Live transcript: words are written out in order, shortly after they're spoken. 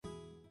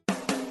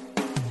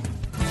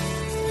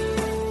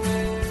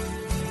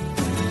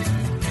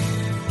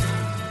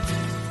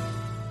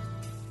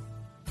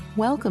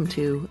Welcome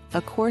to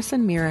A Course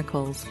in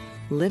Miracles,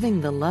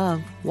 Living the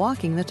Love,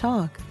 Walking the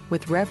Talk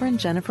with Reverend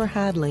Jennifer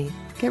Hadley.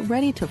 Get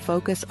ready to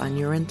focus on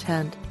your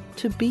intent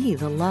to be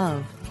the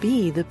love,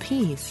 be the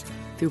peace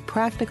through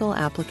practical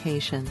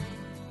application.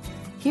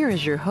 Here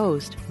is your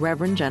host,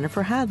 Reverend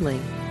Jennifer Hadley.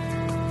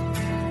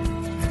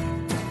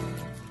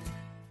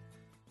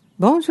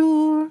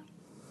 Bonjour,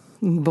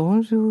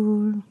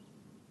 bonjour,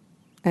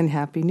 and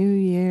Happy New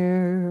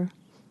Year.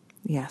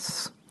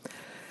 Yes.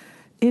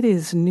 It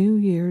is New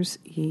Year's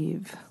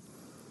Eve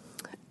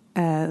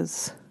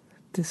as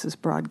this is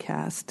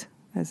broadcast,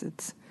 as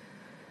it's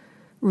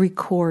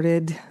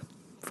recorded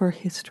for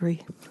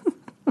history.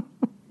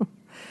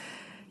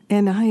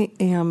 And I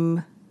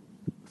am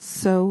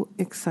so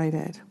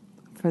excited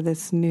for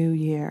this new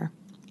year.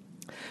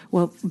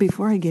 Well,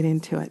 before I get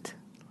into it,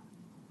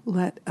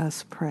 let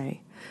us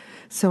pray.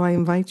 So I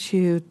invite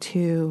you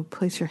to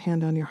place your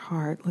hand on your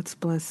heart. Let's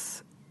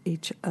bless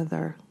each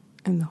other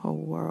and the whole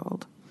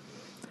world.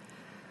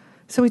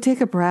 So we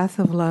take a breath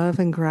of love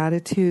and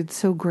gratitude,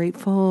 so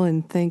grateful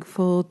and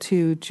thankful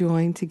to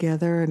join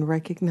together and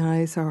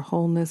recognize our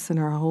wholeness and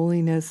our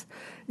holiness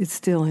is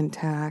still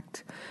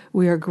intact.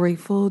 We are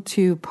grateful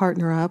to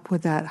partner up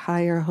with that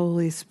higher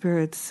Holy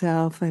Spirit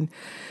self and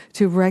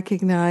to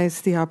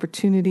recognize the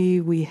opportunity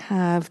we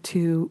have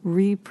to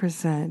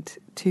represent,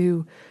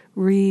 to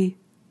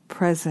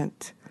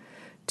re-present,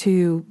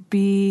 to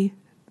be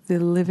the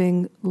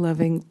living,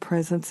 loving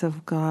presence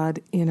of God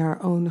in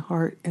our own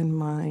heart and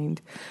mind.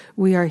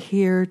 We are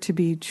here to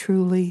be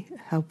truly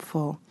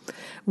helpful.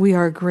 We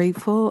are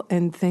grateful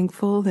and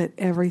thankful that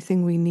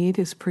everything we need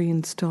is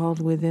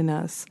pre-installed within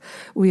us.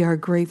 We are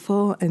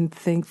grateful and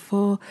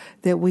thankful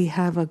that we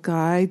have a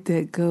guide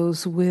that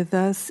goes with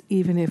us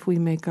even if we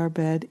make our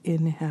bed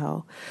in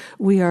hell.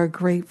 We are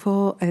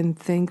grateful and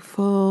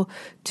thankful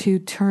to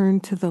turn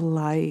to the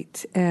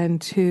light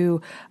and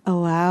to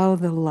allow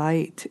the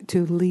light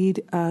to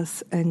lead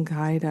us and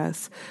guide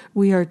us.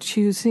 We are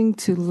choosing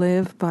to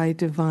live by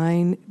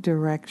divine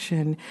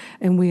direction,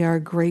 and we are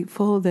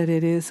grateful that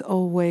it is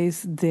always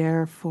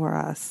there for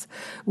us.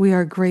 We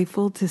are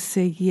grateful to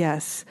say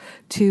yes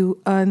to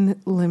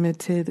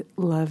unlimited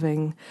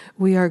loving.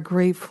 We are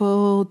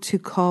grateful to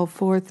call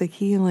forth the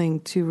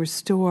healing to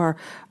restore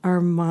our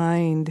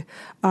mind,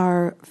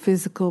 our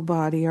physical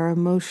body, our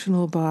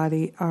emotional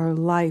body, our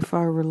life,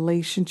 our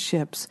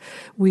relationships.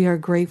 We are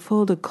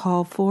grateful to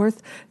call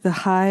forth the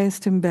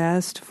highest and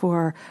best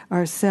for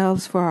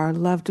ourselves, for our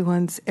loved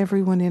ones,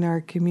 everyone in our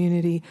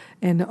community,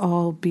 and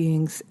all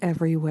beings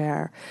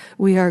everywhere.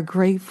 We are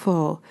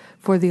grateful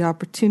for the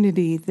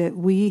opportunity that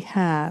we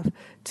have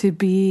to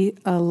be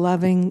a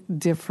loving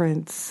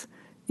difference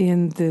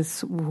in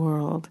this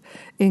world.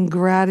 In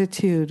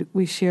gratitude,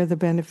 we share the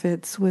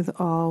benefits with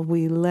all.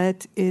 We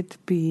let it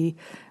be,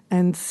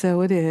 and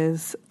so it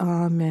is.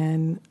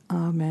 Amen,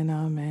 amen,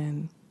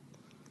 amen.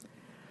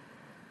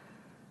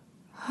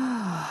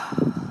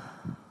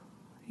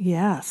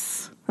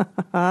 Yes.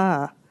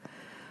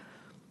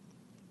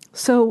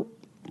 So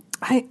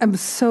I am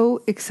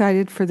so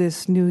excited for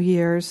this New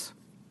Year's.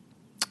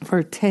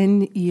 For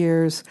 10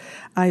 years,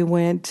 I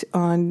went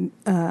on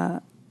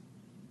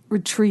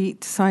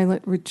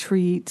silent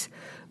retreat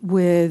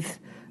with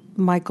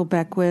Michael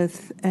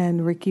Beckwith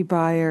and Ricky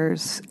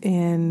Byers,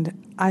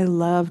 and I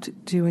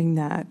loved doing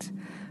that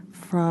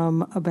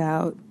from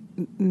about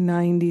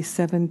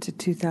 97 to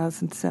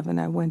 2007.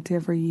 I went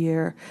every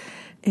year,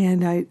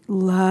 and I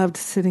loved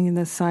sitting in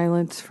the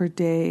silence for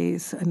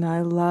days, and I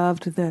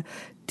loved the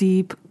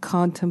deep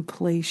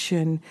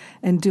contemplation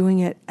and doing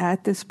it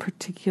at this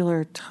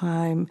particular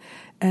time.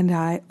 And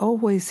I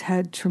always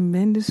had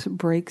tremendous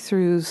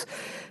breakthroughs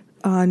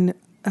on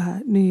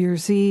New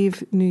Year's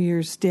Eve, New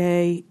Year's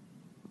Day,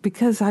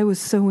 because I was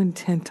so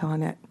intent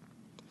on it.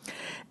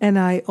 And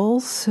I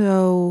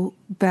also,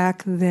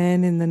 back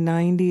then in the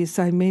 90s,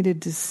 I made a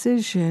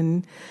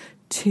decision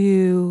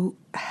to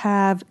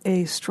have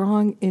a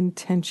strong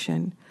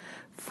intention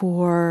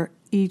for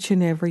each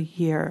and every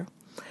year.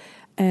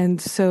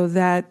 And so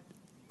that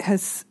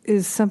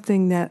is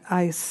something that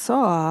I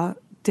saw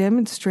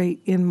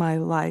demonstrate in my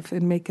life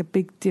and make a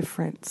big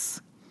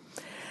difference.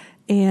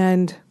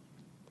 And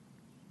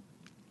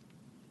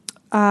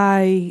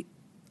I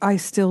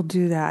still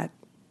do that.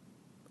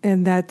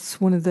 And that's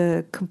one of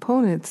the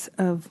components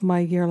of my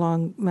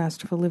year-long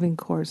Masterful Living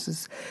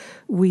courses.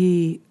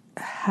 We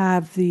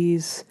have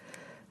these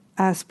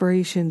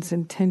aspirations,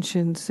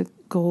 intentions,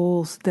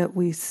 goals that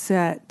we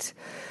set,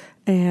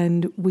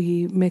 and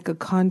we make a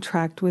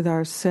contract with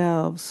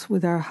ourselves,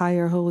 with our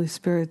higher Holy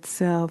Spirit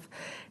self.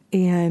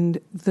 And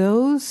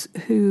those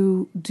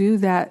who do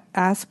that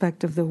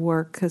aspect of the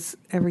work, because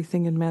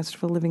everything in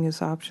Masterful Living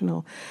is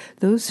optional,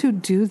 those who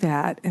do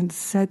that and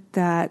set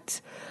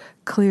that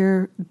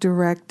clear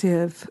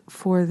directive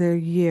for their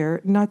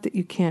year, not that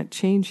you can't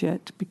change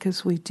it,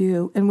 because we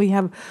do, and we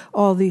have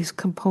all these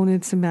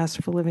components in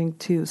Masterful Living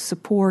to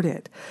support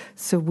it.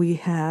 So we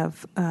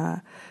have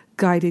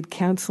guided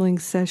counseling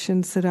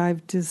sessions that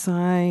I've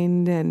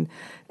designed, and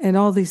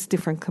all these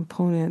different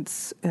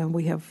components. And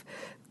we have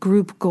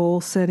group goal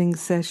setting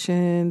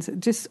sessions,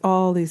 just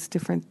all these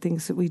different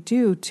things that we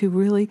do to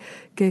really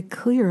get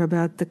clear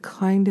about the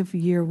kind of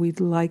year we'd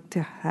like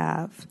to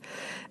have.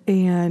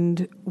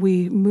 And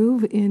we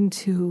move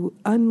into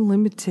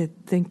unlimited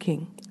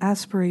thinking,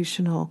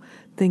 aspirational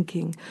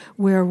thinking,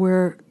 where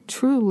we're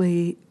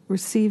truly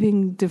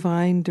receiving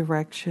divine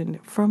direction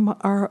from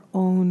our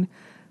own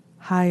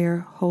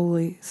higher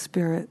Holy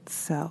Spirit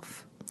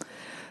self.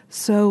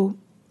 So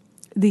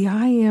the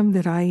I am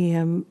that I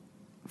am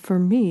for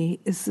me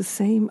is the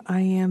same I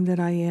am that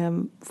I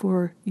am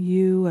for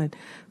you and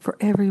for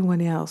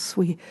everyone else.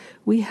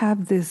 We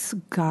have this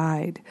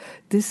guide.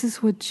 This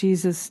is what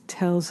Jesus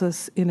tells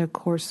us in A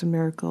Course in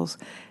Miracles.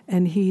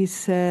 And he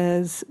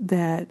says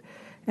that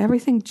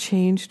everything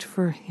changed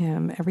for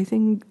him,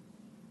 everything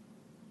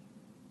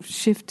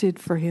shifted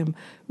for him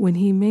when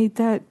he made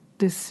that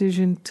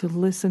decision to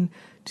listen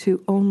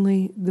to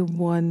only the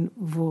one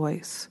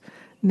voice.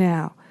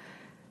 Now,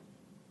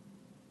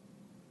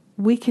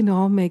 we can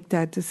all make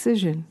that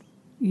decision.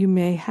 You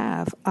may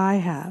have, I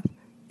have,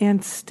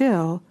 and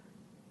still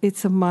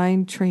it's a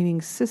mind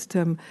training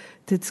system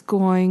that's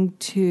going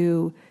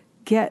to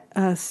get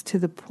us to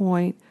the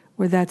point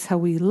where that's how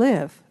we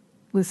live,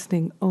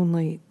 listening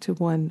only to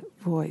one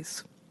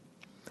voice.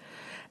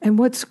 And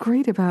what's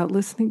great about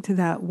listening to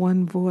that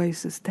one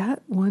voice is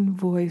that one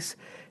voice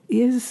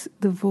is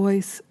the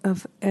voice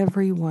of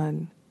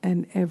everyone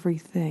and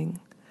everything.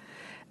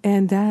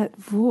 And that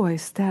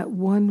voice, that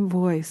one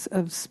voice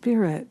of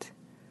Spirit,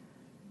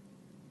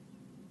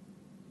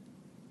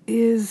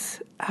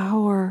 is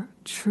our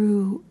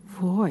true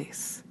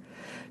voice.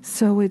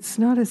 So it's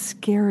not a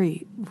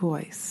scary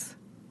voice.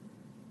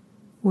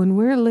 When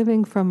we're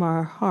living from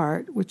our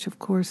heart, which of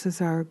course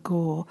is our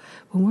goal,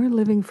 when we're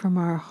living from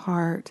our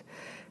heart,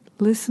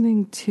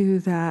 listening to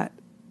that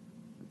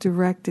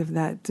directive,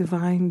 that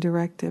divine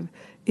directive,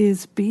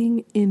 is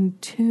being in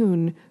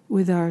tune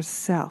with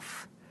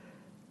ourself,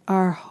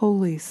 our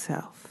holy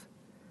self.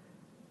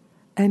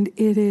 And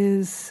it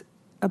is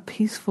a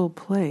peaceful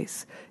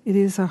place. It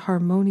is a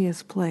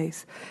harmonious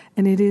place.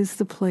 And it is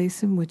the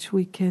place in which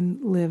we can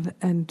live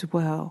and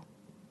dwell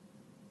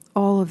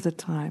all of the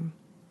time.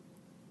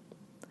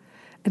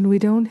 And we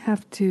don't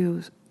have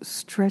to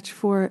stretch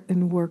for it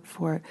and work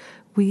for it.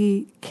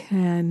 We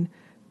can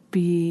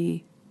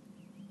be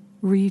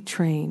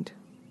retrained,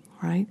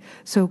 right?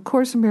 So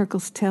Course in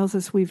Miracles tells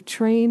us we've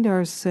trained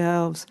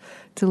ourselves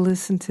to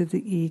listen to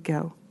the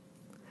ego.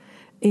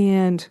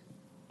 And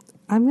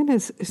I'm going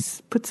to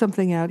put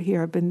something out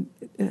here. I've been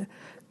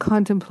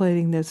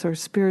contemplating this, or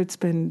Spirit's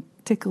been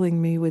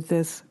tickling me with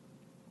this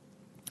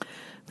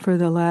for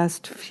the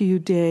last few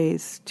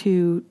days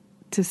to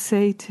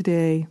say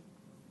today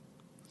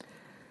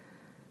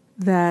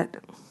that,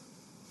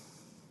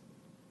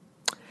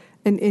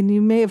 and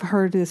you may have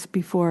heard this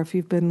before if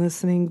you've been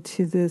listening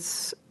to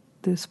this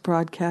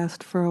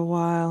broadcast for a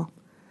while.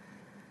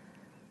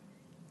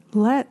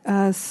 Let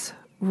us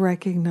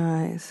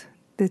recognize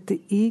that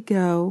the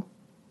ego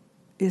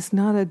is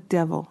not a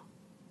devil.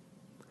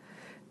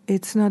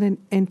 It's not an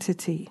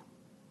entity.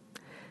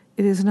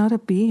 It is not a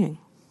being.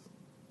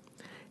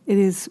 It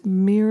is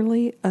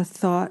merely a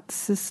thought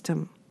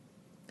system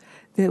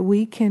that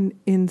we can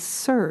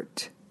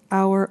insert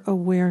our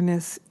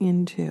awareness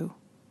into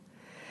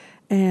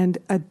and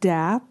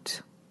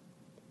adapt,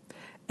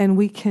 and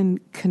we can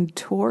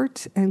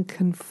contort and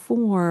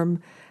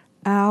conform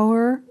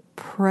our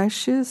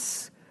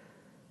precious,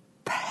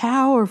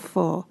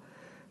 powerful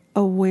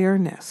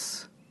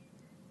awareness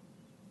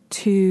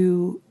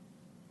to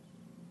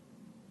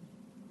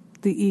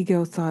the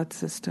ego thought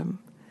system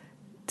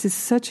to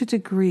such a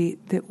degree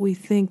that we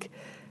think,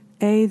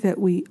 A, that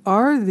we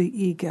are the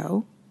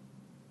ego,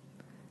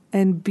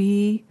 and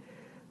B,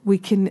 we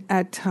can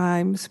at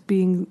times,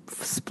 being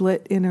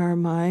split in our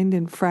mind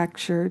and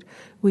fractured,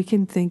 we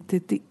can think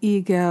that the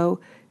ego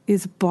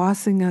is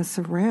bossing us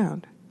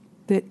around,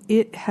 that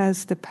it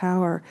has the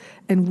power,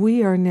 and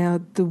we are now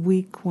the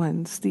weak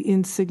ones, the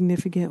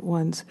insignificant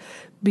ones,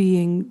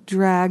 being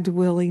dragged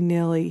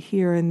willy-nilly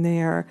here and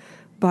there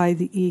by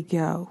the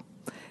ego.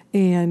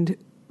 And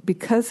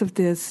because of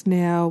this,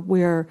 now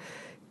we're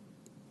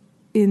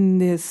in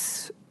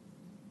this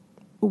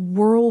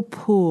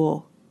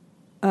whirlpool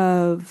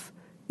of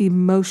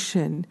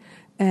emotion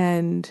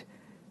and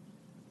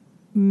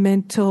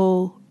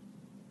mental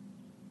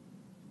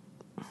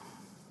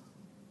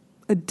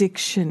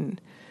addiction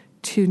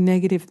to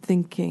negative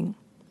thinking.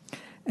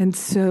 And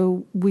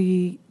so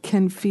we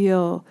can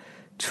feel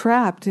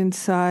trapped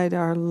inside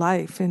our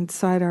life,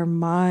 inside our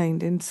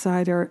mind,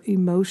 inside our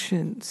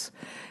emotions.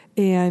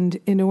 And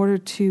in order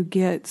to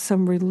get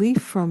some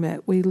relief from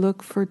it, we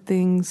look for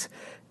things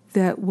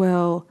that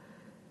will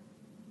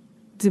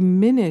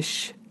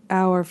diminish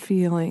our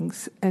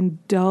feelings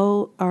and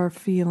dull our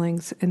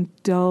feelings and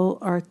dull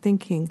our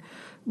thinking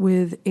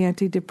with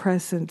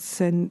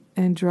antidepressants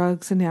and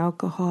drugs and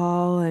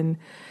alcohol, and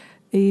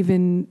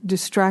even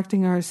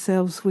distracting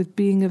ourselves with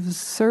being of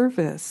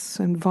service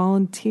and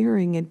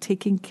volunteering and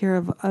taking care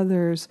of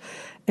others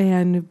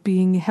and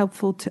being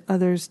helpful to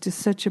others to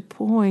such a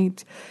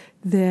point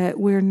that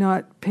we're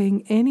not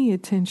paying any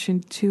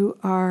attention to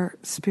our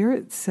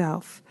spirit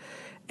self.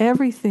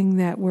 Everything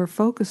that we're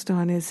focused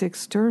on is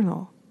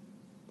external.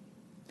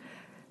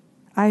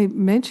 I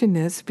mention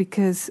this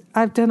because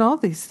I've done all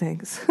these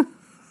things.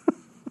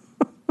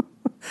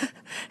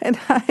 And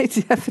I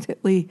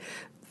definitely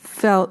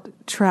felt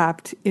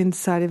trapped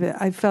inside of it.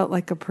 I felt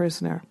like a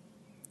prisoner,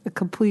 a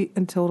complete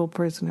and total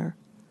prisoner.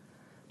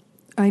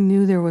 I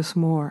knew there was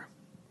more.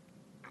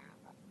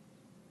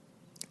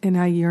 And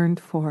I yearned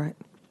for it.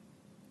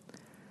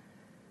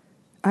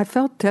 I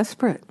felt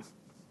desperate.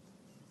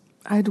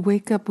 I'd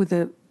wake up with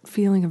a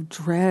feeling of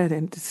dread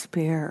and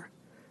despair,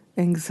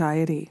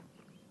 anxiety.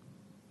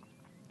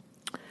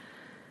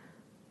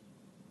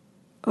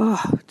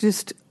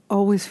 Just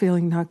always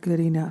feeling not good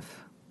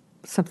enough.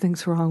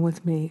 Something's wrong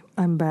with me.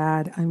 I'm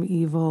bad. I'm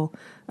evil.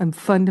 I'm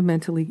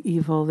fundamentally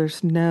evil.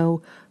 There's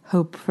no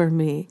hope for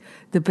me.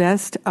 The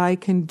best I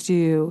can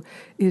do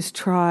is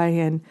try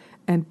and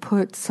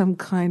put some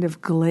kind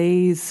of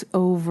glaze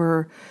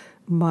over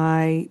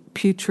my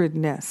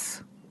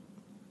putridness.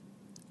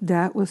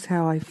 That was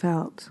how I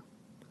felt.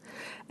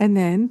 And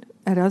then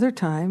at other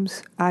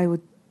times, I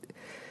would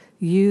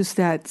use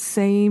that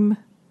same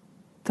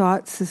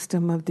thought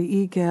system of the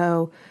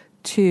ego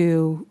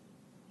to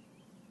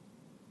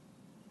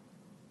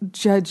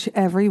judge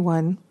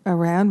everyone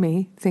around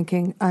me,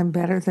 thinking I'm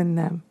better than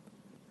them.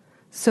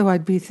 So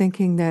I'd be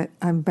thinking that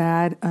I'm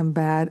bad,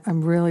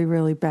 I'm really,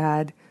 really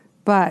bad,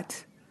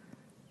 but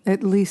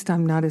at least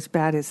I'm not as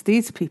bad as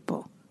these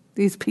people.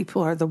 These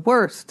people are the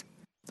worst.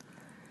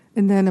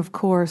 And then, of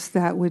course,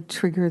 that would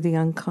trigger the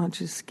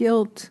unconscious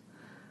guilt.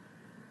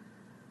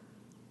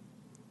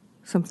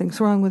 Something's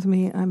wrong with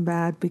me, I'm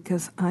bad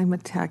because I'm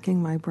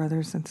attacking my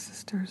brothers and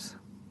sisters.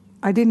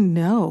 I didn't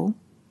know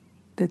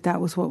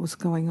that was what was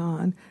going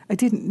on. I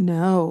didn't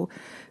know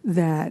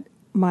that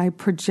my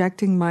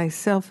projecting my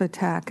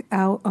self-attack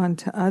out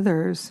onto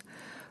others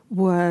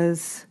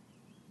was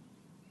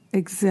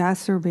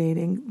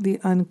exacerbating the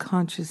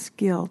unconscious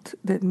guilt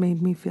that made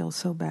me feel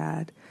so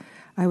bad.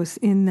 I was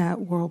in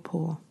that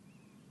whirlpool,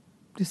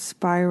 just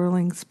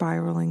spiraling,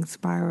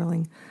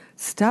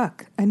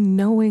 stuck, and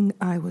knowing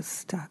I was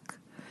stuck,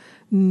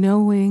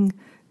 knowing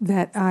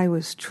that I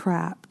was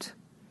trapped,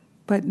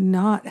 but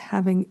not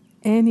having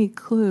any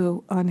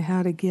clue on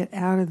how to get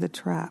out of the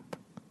trap.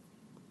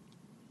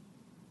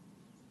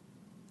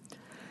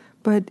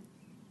 But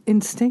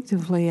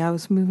instinctively, I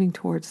was moving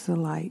towards the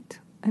light.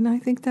 And I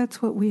think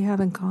that's what we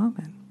have in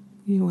common,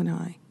 you and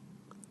I.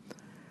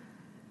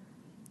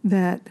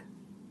 That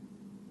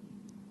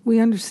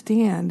we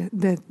understand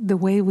that the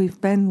way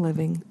we've been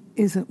living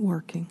isn't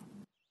working.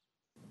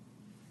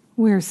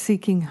 We're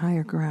seeking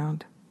higher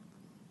ground.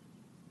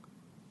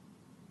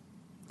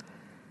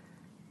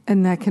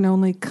 And that can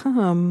only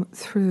come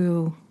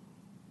through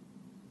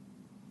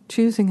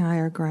choosing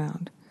higher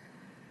ground,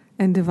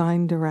 and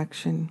divine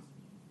direction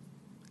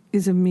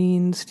is a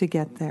means to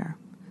get there,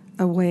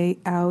 a way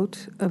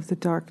out of the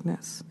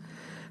darkness.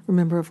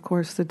 Remember, of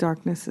course, the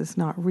darkness is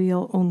not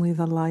real, only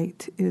the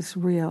light is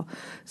real.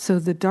 So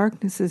the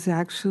darkness is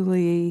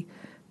actually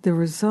the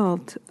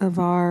result of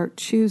our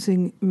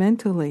choosing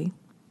mentally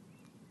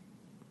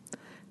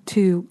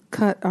to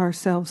cut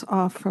ourselves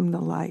off from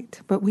the light.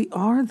 But we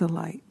are the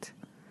light.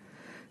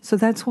 So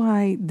that's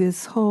why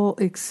this whole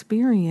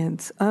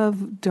experience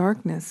of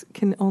darkness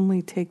can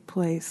only take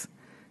place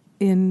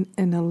in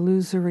an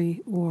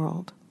illusory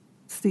world.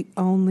 It's the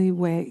only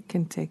way it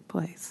can take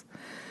place.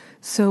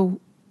 So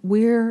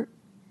we're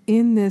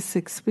in this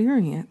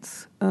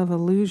experience of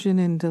illusion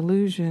and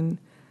delusion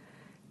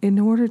in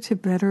order to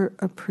better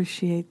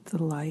appreciate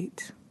the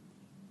light.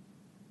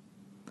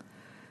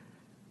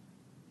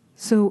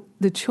 So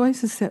the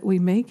choices that we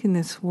make in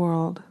this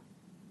world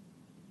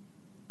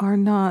are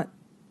not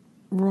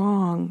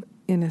wrong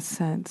in a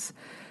sense.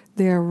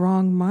 They're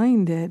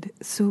wrong-minded,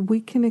 so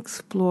we can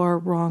explore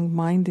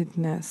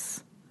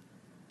wrong-mindedness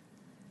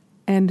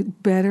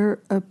and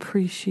better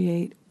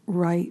appreciate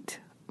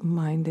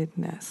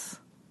right-mindedness.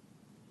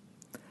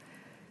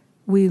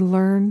 We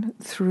learn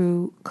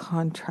through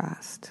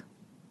contrast,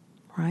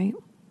 right?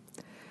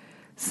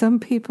 Some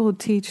people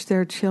teach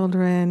their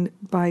children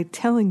by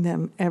telling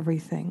them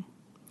everything,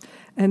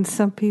 and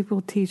some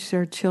people teach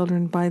their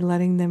children by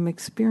letting them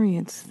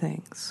experience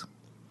things.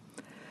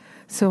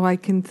 So I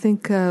can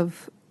think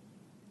of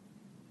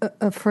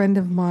a friend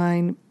of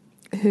mine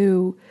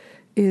who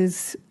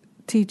is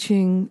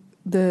teaching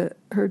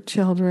her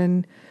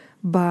children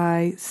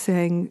by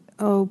saying,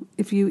 oh,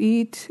 if you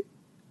eat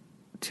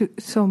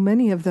so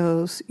many of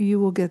those, you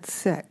will get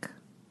sick,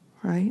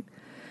 right?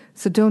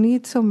 So don't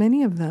eat so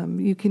many of them.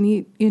 You can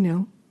eat,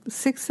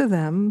 6 of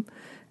them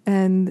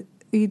and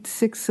eat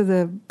 6 of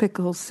the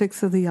pickles,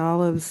 6 of the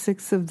olives,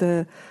 6 of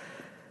the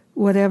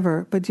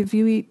whatever. But if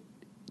you eat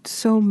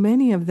so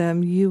many of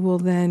them, you will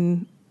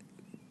then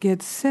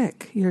get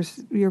sick.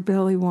 Your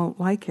belly won't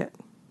like it.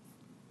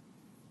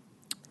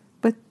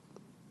 But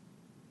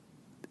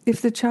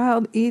if the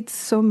child eats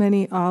so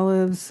many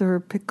olives or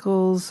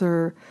pickles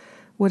or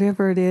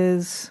whatever it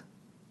is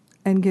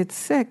and gets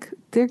sick,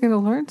 they're going to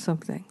learn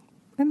something.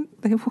 and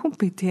they won't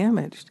be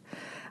damaged.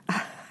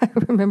 I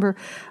remember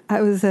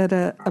I was at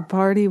a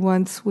party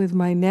once with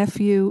my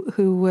nephew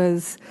who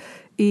was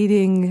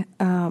eating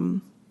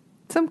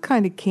some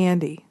kind of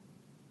candy.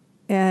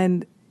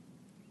 And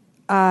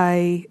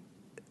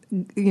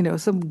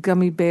some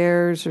gummy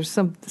bears or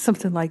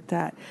something like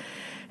that.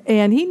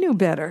 And he knew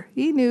better.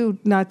 He knew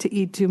not to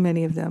eat too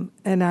many of them.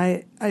 And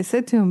I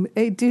said to him,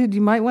 hey, dude,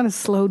 you might want to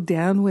slow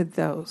down with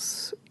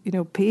those.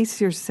 Pace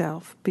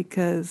yourself,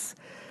 because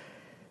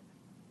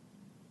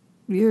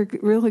you're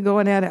really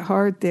going at it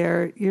hard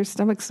there. Your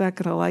stomach's not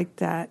going to like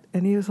that.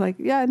 And he was like,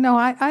 yeah, no,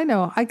 I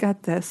know. I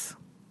got this.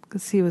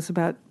 Because he was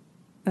about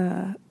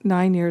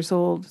 9 years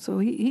old. So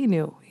he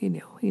knew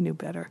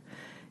better.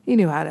 He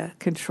knew how to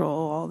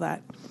control all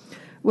that.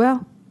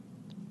 Well,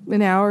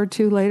 an hour or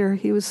two later,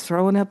 he was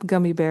throwing up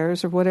gummy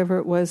bears or whatever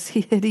it was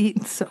he had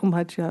eaten so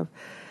much of.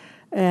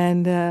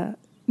 And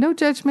no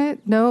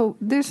judgment. No,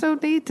 there's no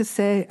need to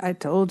say, I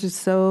told you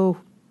so.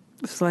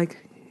 It's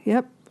like,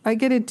 yep, I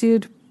get it,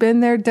 dude. Been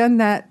there, done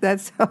that.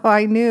 That's how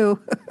I knew.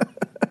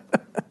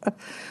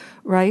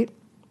 Right?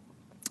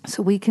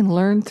 So we can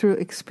learn through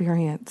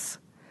experience.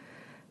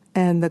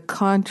 And the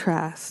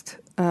contrast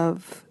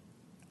of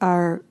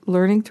our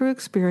learning through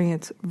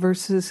experience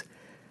versus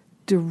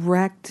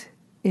direct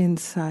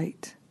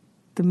insight,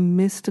 the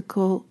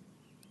mystical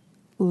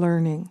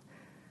learning,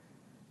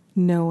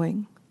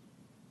 knowing.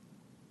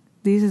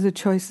 These are the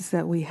choices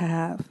that we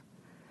have.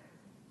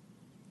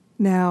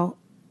 Now,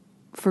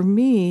 for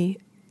me,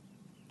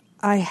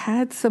 I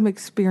had some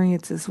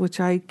experiences which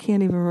I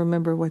can't even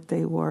remember what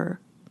they were.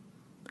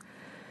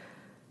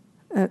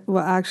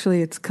 Well,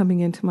 actually, it's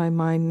coming into my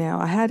mind now.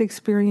 I had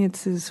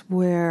experiences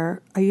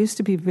where I used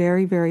to be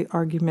very, very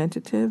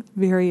argumentative,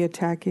 very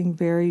attacking,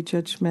 very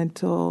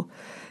judgmental,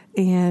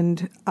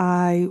 and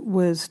I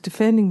was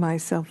defending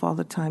myself all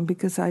the time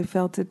because I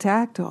felt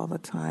attacked all the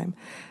time.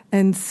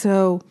 And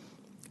so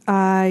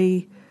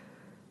I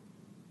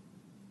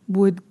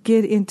would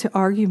get into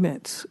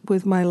arguments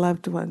with my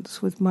loved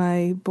ones, with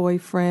my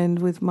boyfriend,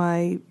 with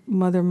my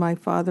mother, my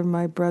father,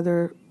 my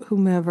brother,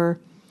 whomever,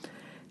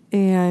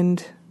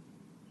 and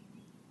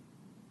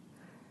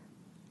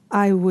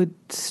I would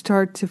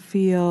start to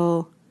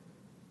feel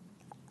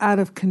out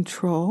of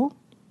control,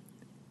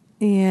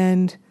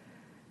 and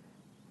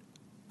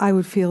I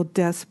would feel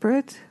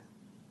desperate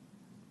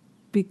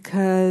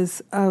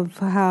because of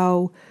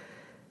how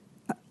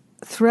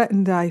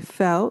threatened I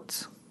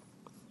felt.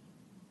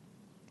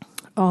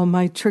 All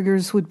my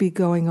triggers would be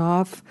going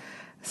off.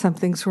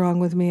 Something's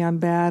wrong with me. I'm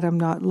bad. I'm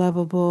not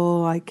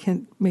lovable. I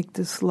can't make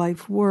this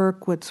life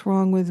work. What's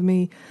wrong with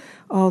me?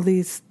 All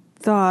these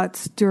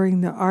thoughts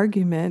during the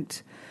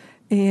argument.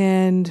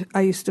 And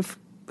I used to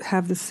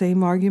have the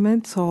same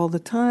arguments all the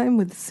time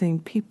with the same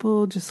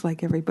people, just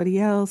like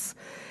everybody else.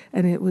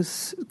 And it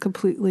was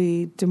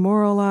completely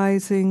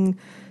demoralizing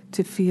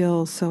to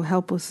feel so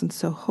helpless and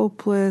so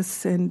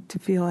hopeless, and to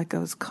feel like I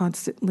was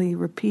constantly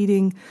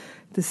repeating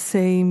the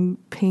same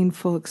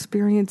painful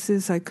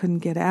experiences. I couldn't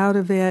get out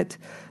of it,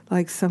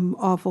 like some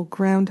awful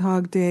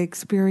Groundhog Day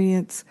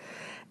experience.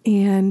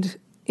 And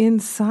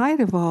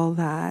inside of all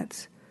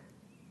that,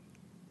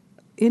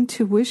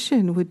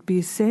 intuition would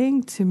be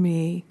saying to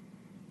me,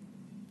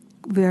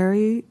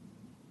 very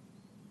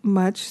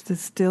much the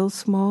still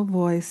small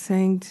voice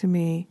saying to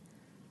me,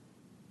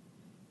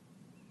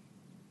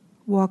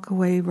 walk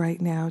away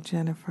right now,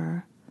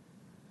 Jennifer.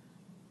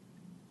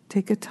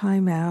 Take a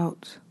time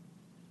out.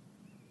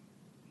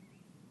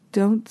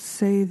 Don't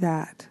say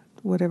that,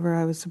 whatever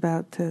I was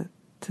about to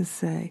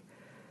say.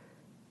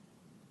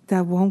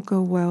 That won't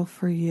go well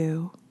for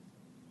you.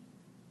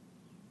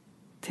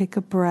 Take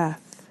a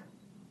breath.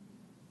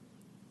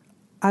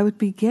 I would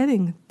be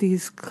getting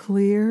these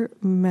clear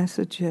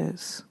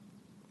messages.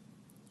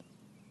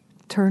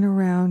 Turn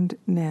around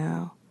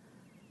now.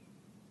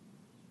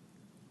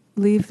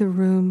 Leave the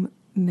room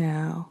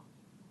now.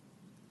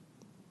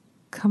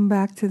 Come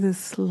back to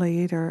this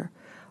later.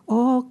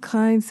 All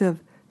kinds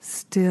of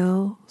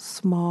still,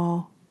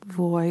 small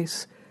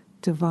voice,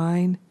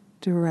 divine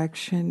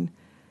direction,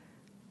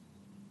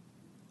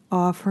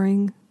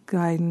 offering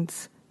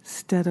guidance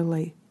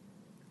steadily,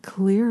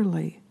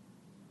 clearly.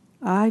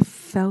 I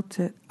felt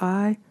it.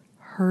 I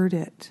heard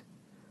it.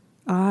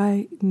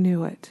 I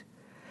knew it.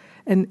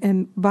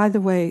 And by the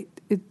way,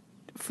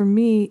 for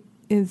me,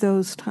 in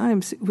those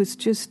times, it was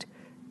just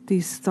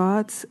these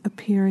thoughts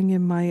appearing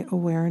in my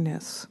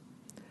awareness.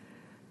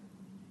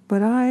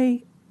 But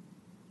I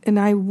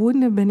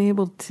wouldn't have been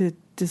able to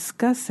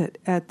discuss it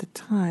at the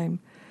time,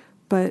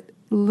 but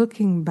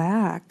looking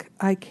back,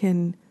 I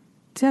can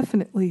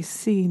definitely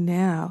see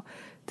now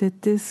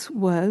that this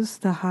was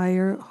the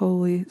higher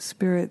Holy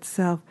Spirit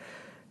self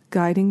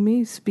guiding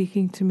me,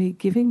 speaking to me,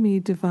 giving me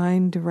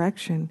divine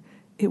direction.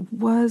 It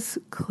was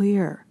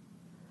clear.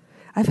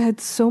 I've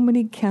had so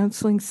many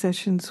counseling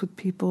sessions with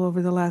people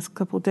over the last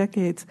couple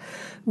decades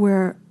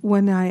where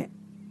when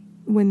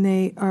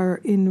they are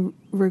in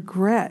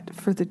regret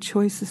for the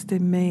choices they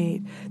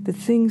made, the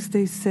things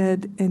they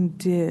said and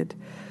did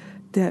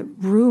that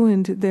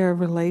ruined their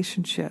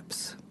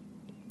relationships,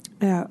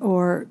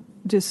 or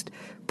just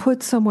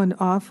put someone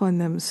off on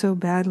them so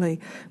badly,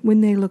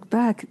 when they look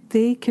back,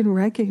 they can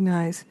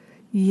recognize,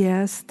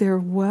 yes, there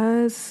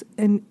was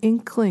an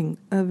inkling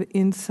of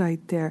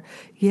insight there.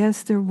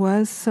 Yes, there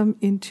was some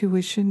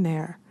intuition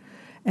there.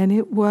 And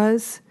it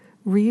was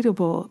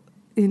readable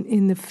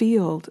in the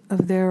field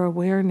of their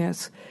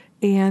awareness.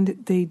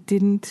 And they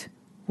didn't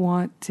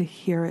want to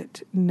hear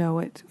it, know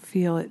it,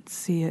 feel it,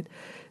 see it.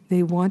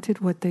 They wanted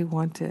what they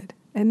wanted.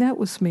 And that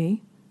was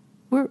me.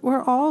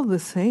 We're all the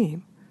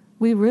same.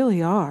 We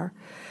really are.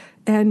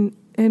 And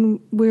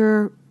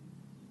we're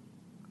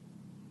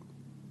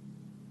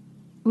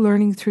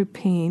learning through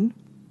pain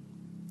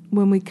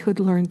when we could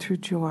learn through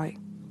joy.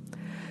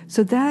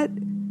 So that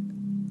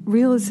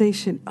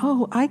realization,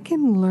 oh, I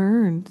can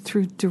learn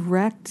through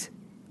direct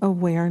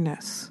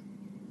awareness,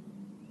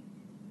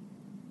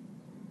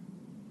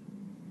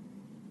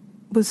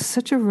 was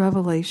such a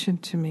revelation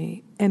to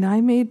me. And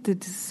I made the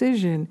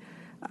decision,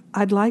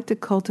 I'd like to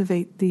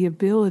cultivate the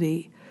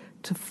ability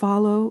to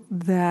follow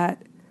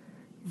that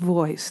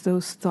voice,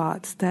 those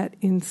thoughts, that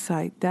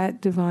insight,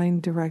 that divine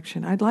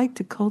direction. I'd like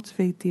to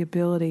cultivate the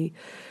ability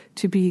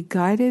to be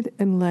guided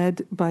and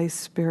led by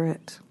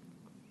Spirit.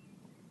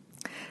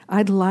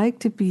 I'd like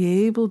to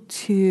be able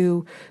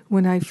to,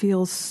 when I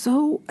feel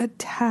so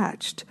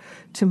attached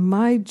to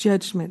my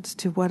judgments,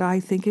 to what I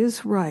think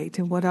is right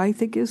and what I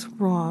think is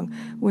wrong,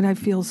 when I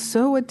feel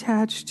so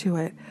attached to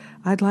it,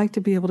 I'd like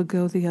to be able to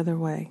go the other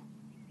way.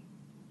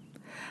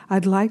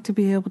 I'd like to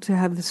be able to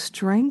have the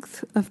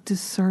strength of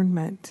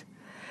discernment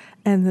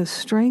and the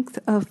strength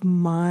of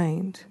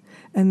mind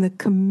and the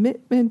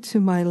commitment to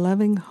my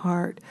loving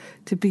heart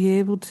to be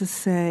able to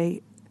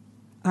say,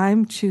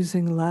 I'm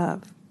choosing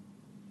love.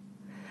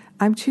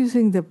 I'm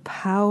choosing the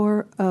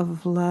power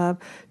of love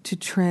to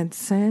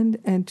transcend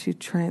and to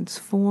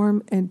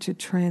transform and to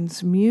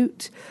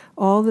transmute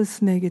all this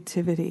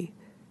negativity.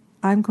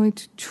 I'm going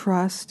to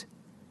trust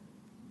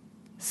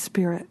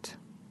Spirit.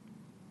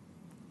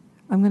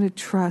 I'm going to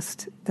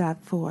trust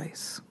that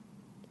voice.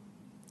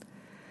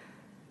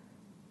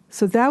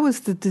 So that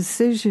was the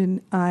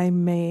decision I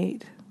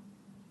made.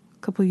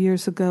 A couple of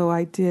years ago,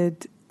 I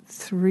did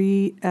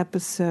 3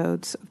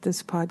 episodes of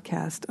this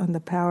podcast on the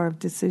power of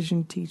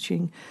decision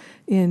teaching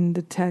in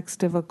the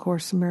text of A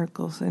Course in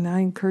Miracles, and I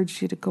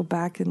encourage you to go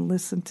back and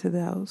listen to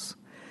those.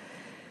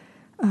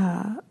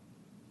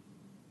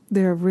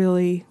 They're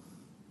really,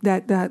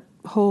 that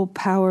whole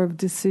power of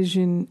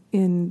decision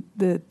in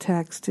the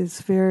text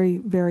is very,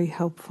 very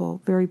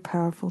helpful, very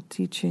powerful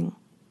teaching.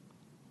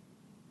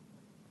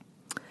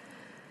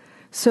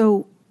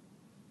 So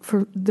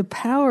for the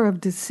power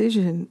of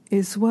decision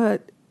is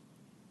what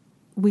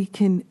we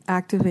can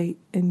activate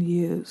and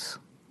use.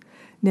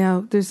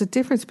 Now, there's a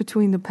difference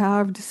between the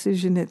power of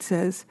decision that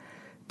says,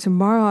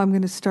 tomorrow I'm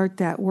going to start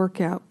that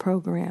workout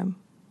program.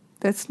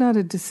 That's not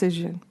a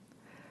decision.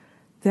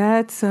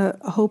 That's a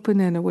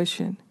hoping and a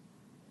wishing.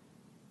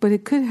 But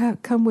it could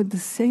have come with the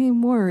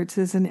same words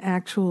as an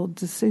actual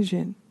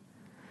decision.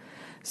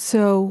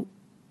 So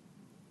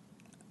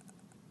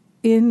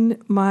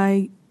in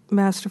my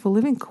Masterful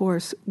Living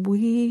course,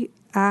 we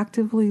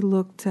actively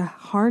look to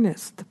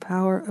harness the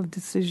power of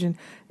decision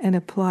and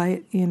apply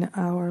it in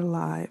our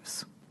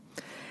lives.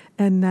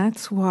 And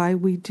that's why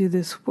we do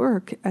this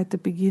work at the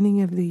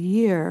beginning of the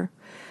year.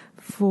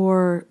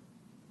 For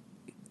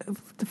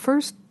the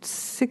first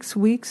 6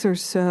 weeks or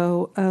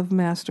so of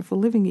Masterful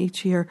Living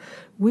each year,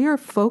 we are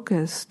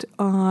focused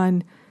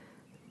on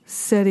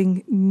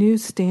setting new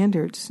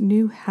standards,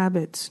 new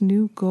habits,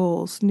 new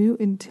goals, new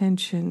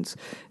intentions,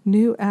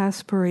 new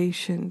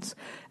aspirations,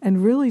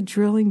 and really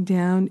drilling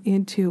down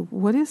into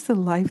what is the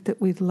life that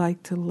we'd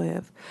like to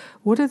live?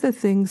 What are the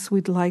things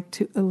we'd like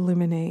to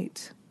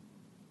eliminate?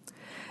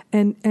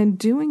 And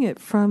doing it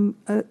from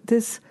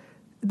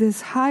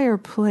this higher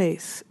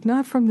place,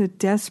 not from the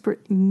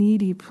desperate,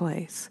 needy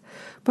place,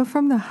 but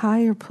from the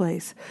higher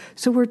place.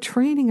 So we're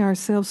training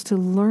ourselves to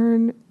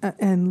learn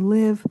and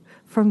live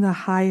from the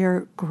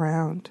higher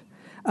ground,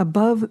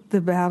 above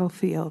the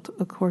battlefield,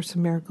 A Course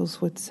in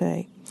Miracles would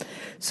say.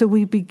 So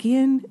we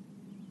begin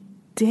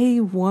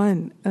day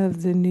 1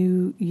 of the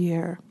new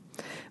year.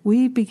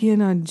 We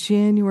begin on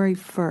January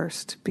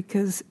 1st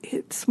because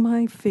it's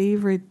my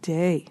favorite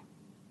day.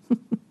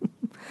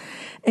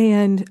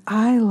 And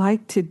I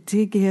like to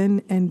dig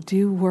in and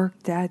do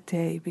work that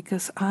day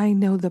because I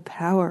know the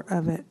power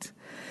of it.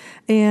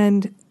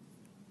 And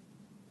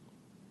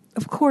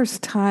of course,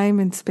 time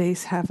and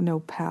space have no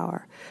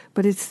power,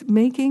 but it's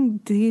making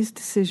these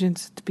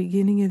decisions at the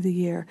beginning of the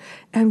year.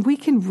 And we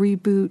can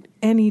reboot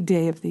any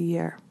day of the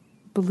year.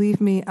 Believe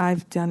me,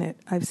 I've done it.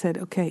 I've said,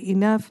 okay,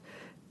 enough.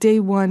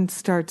 Day 1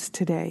 starts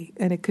today,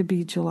 and it could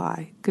be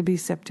July, could be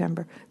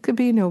September, could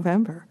be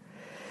November.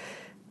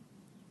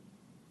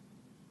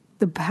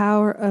 The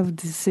power of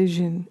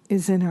decision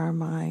is in our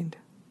mind,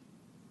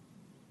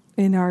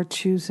 in our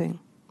choosing.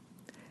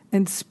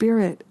 And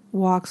Spirit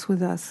walks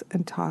with us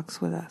and talks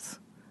with us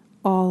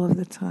all of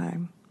the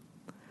time.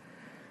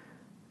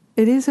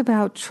 It is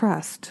about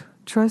trust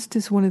Trust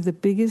is one of the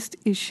biggest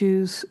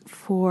issues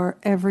for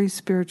every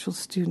spiritual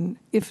student,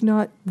 if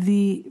not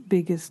the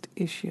biggest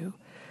issue.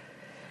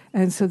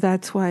 And so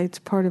that's why it's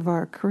part of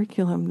our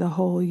curriculum the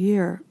whole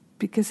year,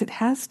 because it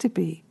has to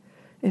be.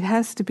 It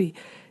has to be.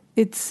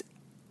 It's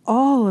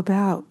all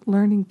about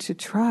learning to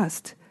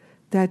trust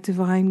that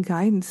divine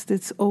guidance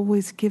that's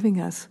always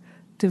giving us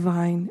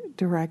divine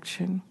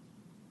direction.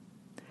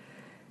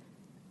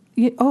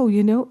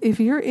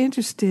 If you're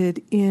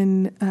interested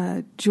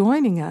in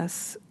joining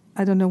us,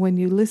 I don't know when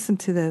you listen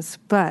to this,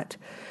 but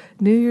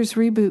New Year's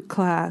Reboot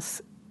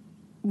class,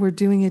 we're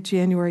doing it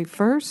January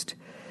 1st.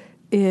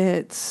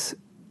 It's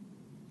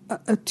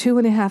a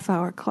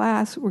 2.5-hour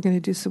class. We're going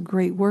to do some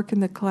great work in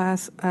the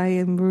class. I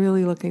am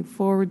really looking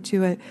forward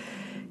to it.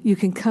 You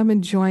can come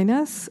and join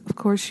us. Of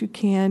course you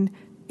can.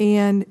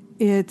 And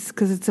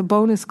it's a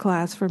bonus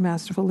class for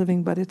Masterful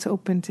Living, but it's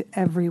open to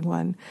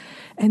everyone.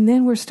 And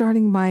then we're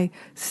starting my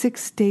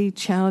 6-day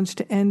challenge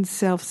to end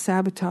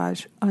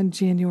self-sabotage on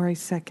January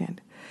 2nd.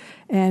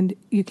 And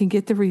you can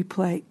get the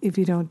replay if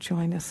you don't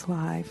join us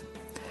live.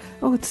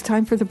 Oh, it's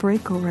time for the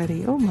break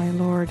already. Oh, my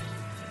Lord.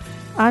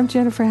 I'm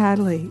Jennifer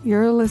Hadley.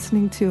 You're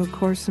listening to A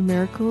Course in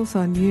Miracles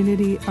on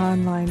Unity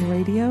Online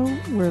Radio.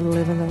 We're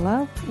living the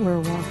love,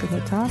 we're walking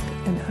the talk,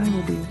 and I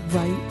will be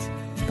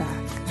right back.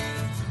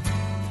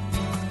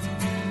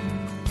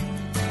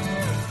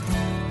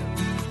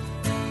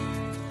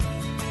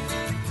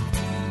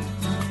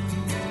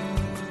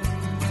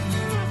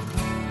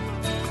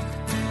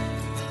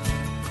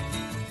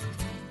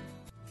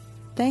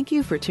 Thank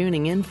you for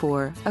tuning in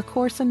for A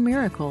Course in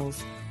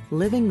Miracles,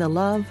 Living the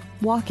Love,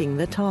 Walking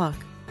the Talk.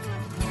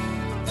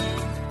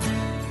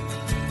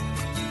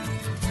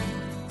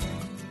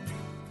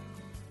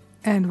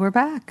 And we're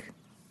back.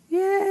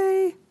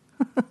 Yay!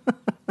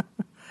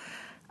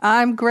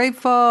 I'm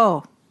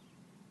grateful.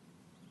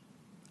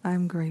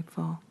 I'm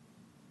grateful.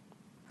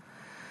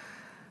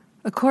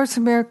 A Course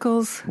in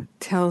Miracles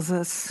tells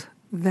us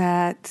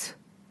that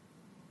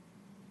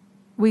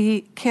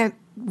we can't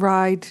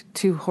ride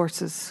two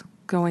horses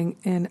going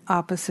in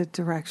opposite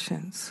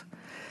directions.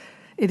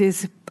 It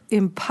is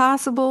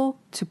impossible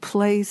to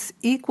place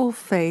equal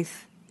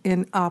faith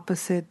in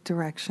opposite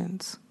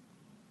directions.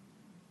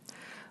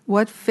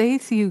 What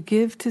faith you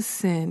give to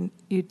sin,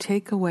 you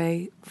take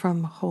away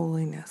from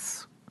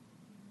holiness.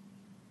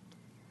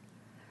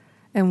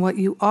 And what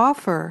you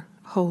offer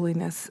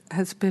holiness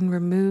has been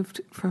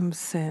removed from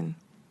sin.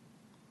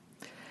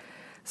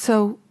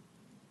 So,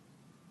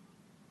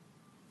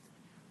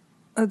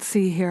 let's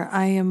see here.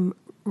 I am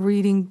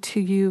reading to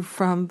you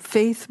from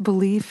Faith,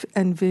 Belief,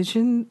 and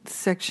Vision,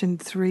 Section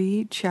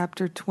 3,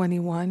 Chapter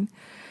 21.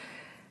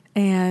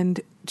 And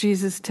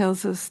Jesus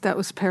tells us, that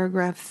was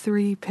paragraph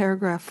 3,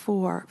 paragraph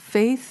 4.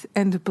 Faith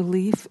and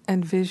belief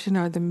and vision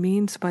are the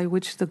means by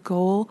which the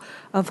goal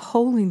of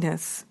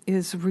holiness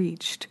is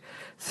reached.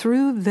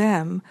 Through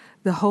them,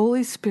 the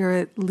Holy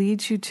Spirit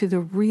leads you to the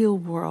real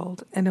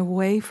world and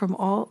away from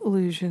all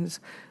illusions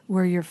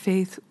where your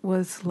faith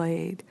was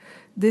laid.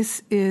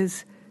 This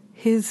is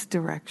His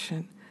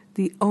direction,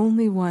 the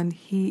only one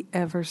He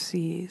ever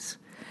sees.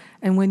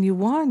 And when you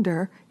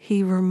wander,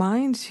 He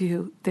reminds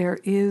you there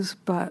is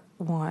but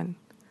one.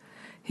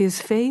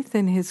 His faith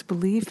and His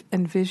belief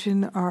and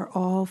vision are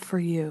all for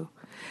you.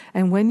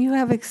 And when you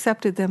have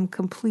accepted them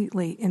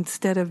completely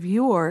instead of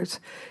yours,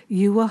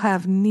 you will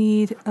have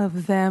need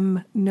of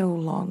them no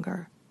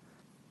longer.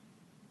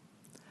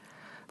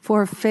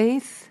 For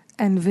faith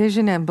and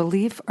vision and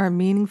belief are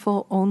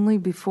meaningful only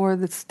before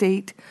the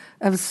state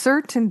of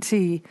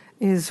certainty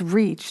is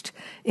reached.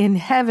 In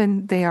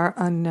heaven they are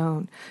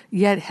unknown,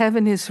 yet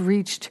heaven is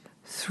reached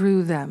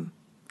through them.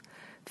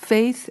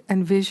 Faith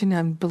and vision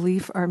and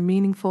belief are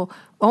meaningful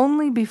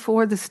only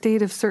before the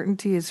state of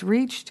certainty is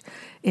reached.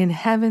 In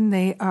heaven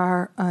they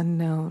are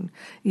unknown,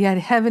 yet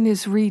heaven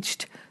is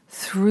reached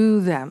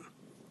through them.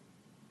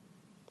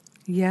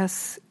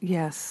 Yes,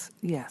 yes,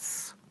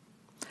 yes.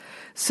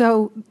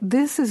 So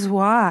this is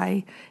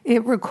why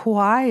it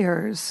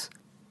requires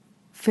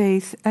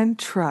faith and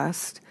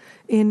trust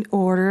in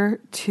order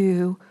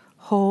to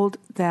hold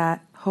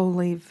that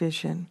holy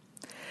vision.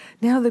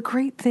 Now, the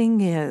great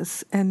thing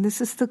is, and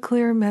this is the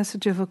clear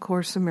message of A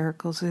Course in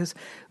Miracles, is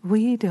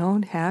we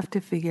don't have to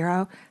figure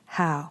out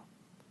how.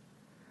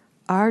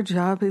 Our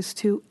job is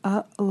to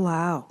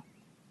allow.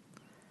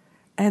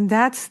 And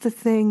that's the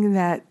thing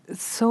that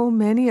so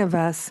many of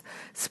us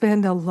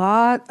spend a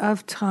lot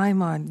of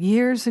time on,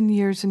 years and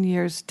years and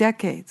years,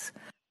 decades,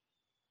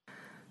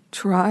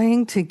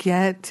 trying to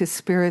get to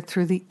spirit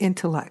through the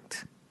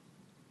intellect.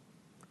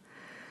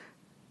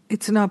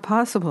 It's not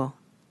possible.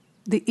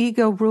 The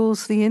ego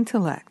rules the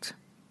intellect.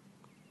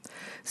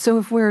 So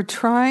if we're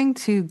trying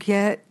to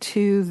get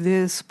to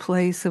this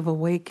place of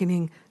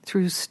awakening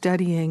through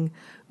studying,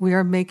 we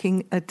are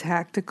making a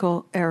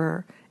tactical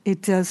error.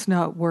 It does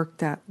not work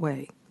that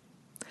way.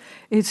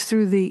 It's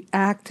through the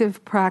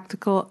active,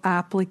 practical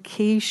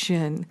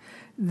application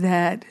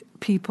that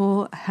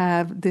people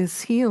have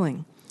this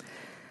healing.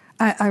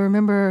 I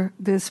remember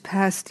this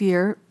past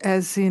year,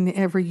 as in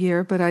every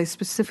year, but I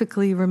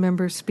specifically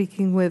remember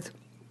speaking with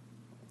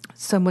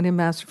someone in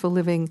Masterful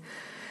Living.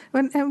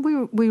 And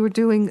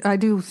I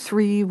do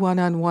 3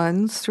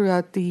 one-on-ones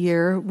throughout the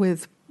year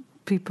with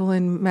people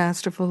in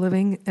Masterful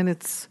Living, and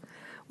it's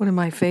one of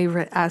my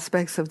favorite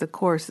aspects of the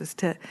course is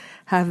to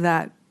have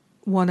that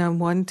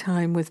one-on-one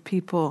time with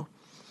people.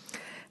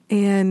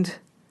 And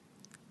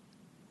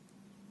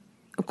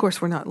of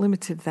course, we're not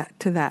limited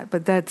to that,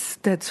 but that's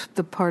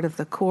the part of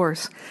the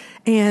course.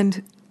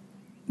 And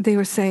they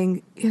were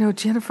saying,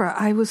 Jennifer,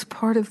 I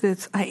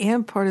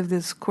am part of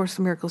this Course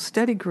in Miracles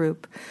study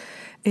group,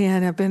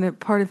 and I've been a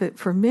part of it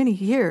for many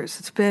years.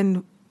 It's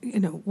been,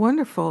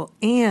 wonderful.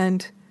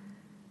 And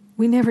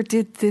we never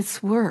did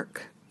this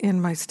work in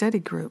my study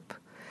group.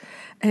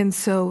 And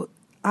so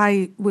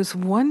I was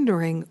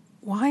wondering,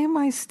 why am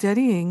I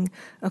studying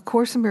A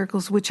Course in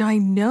Miracles, which I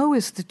know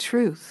is the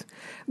truth,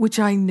 which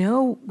I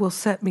know will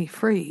set me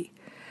free?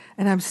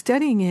 And I'm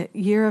studying it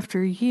year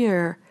after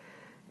year.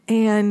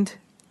 And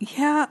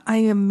yeah, I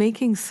am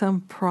making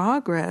some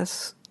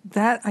progress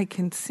that I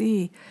can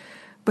see.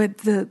 But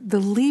the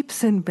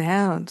leaps and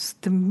bounds,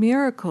 the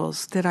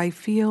miracles that I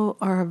feel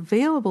are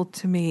available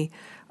to me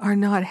are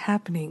not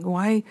happening.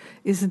 Why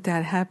isn't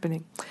that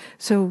happening?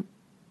 So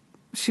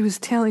she was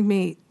telling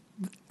me,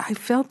 I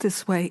felt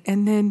this way.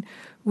 And then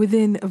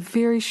within a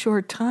very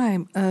short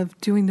time of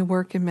doing the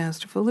work in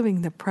Masterful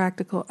Living, the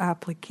practical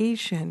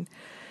application,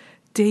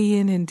 day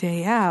in and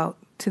day out,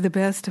 to the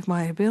best of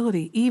my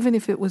ability, even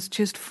if it was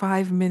just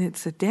 5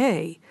 minutes a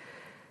day,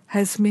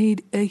 has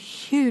made a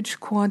huge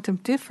quantum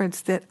difference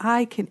that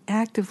I can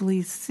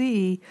actively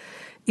see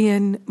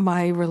in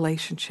my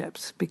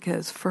relationships.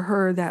 Because for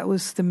her, that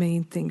was the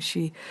main thing.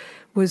 She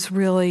was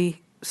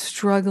really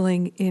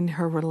struggling in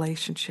her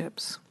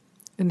relationships.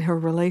 In her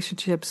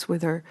relationships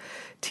with her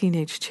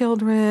teenage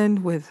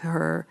children, with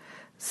her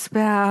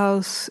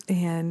spouse,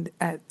 and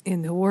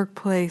in the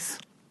workplace.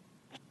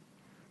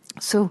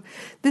 So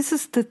this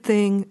is the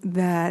thing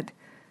that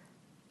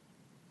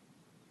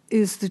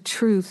is the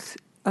truth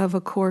of A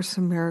Course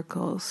in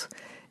Miracles.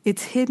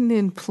 It's hidden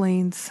in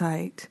plain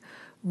sight.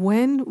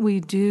 When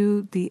we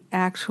do the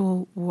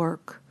actual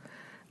work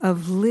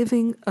of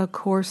living A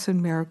Course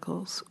in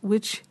Miracles,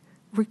 which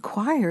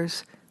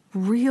requires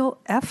real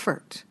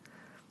effort.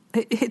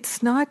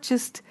 It's not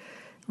just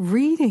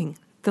reading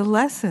the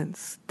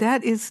lessons.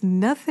 That is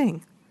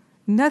nothing.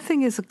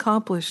 Nothing is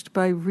accomplished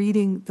by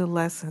reading the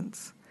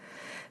lessons.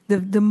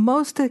 The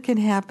most that can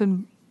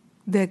happen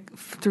that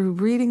through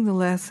reading the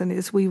lesson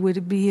is we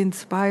would be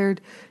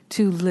inspired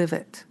to live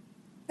it.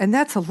 And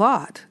that's a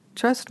lot,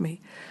 trust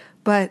me.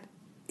 But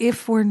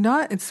if we're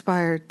not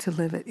inspired to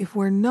live it, if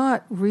we're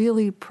not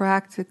really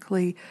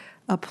practically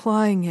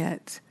applying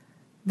it,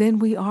 then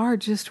we are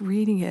just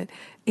reading it.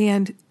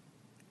 And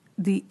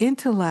the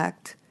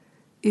intellect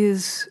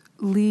is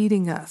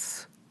leading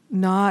us,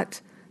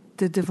 not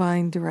the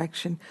divine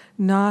direction,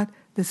 not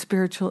the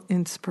spiritual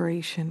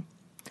inspiration.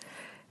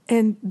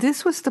 And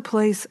this was the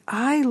place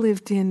I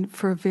lived in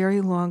for a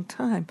very long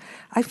time.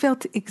 I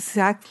felt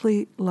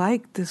exactly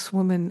like this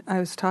woman I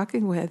was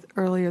talking with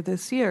earlier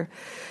this year.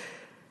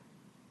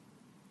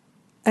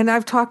 And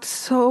I've talked to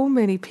so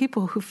many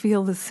people who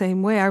feel the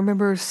same way. I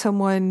remember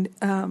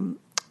someone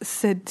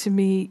said to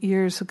me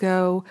years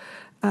ago,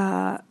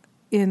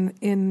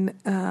 in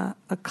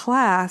a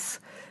class,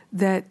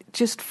 that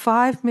just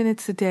 5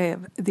 minutes a day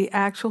of the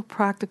actual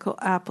practical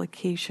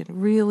application,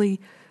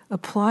 really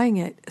applying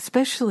it,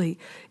 especially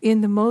in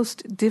the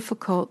most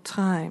difficult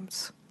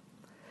times,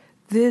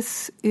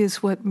 this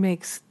is what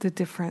makes the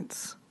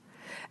difference.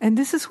 And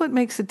this is what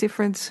makes a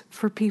difference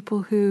for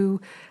people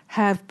who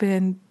have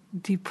been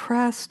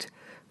depressed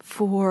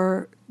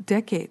for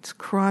decades,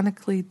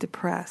 chronically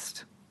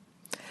depressed.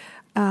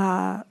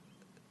 And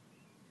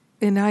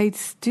I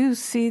do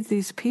see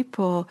these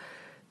people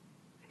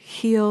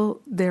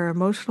heal their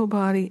emotional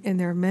body and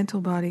their mental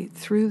body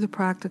through the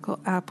practical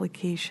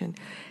application.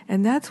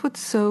 And that's what's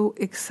so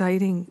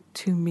exciting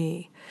to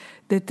me,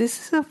 that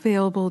this is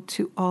available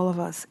to all of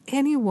us.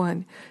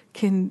 Anyone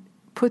can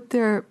put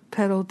their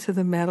pedal to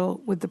the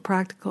metal with the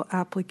practical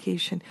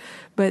application.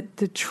 But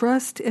the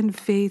trust and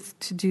faith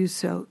to do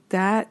so,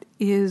 that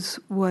is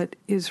what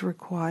is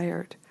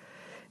required.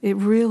 It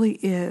really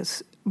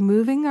is.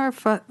 Moving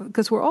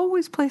because we're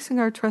always placing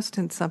our trust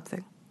in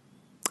something.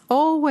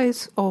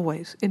 Always,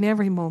 always, in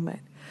every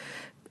moment.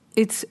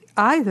 It's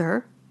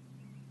either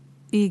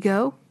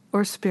ego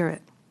or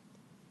spirit.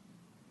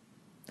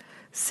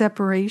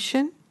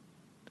 Separation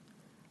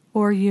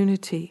or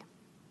unity.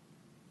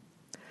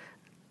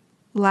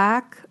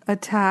 Lack,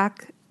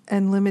 attack,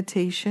 and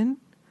limitation,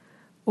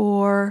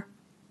 or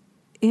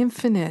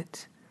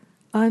infinite,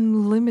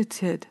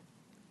 unlimited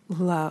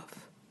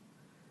love.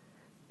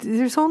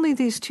 There's only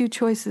these two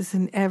choices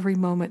in every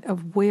moment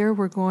of where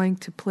we're going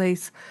to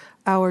place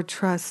our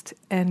trust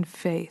and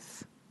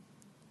faith.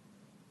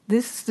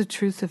 This is the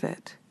truth of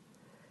it.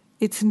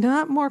 It's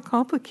not more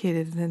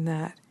complicated than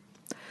that.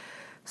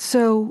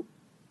 So,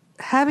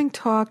 having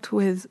talked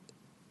with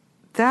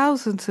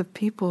thousands of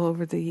people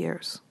over the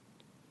years,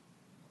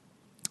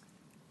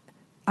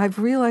 I've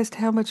realized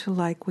how much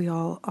alike we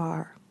all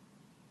are.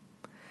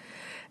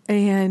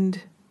 And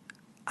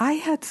I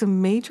had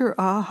some major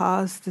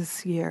ahas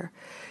this year.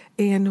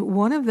 And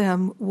one of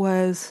them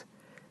was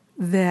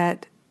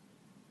that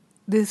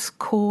this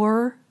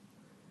core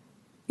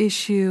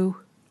issue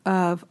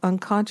of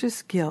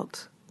unconscious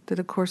guilt that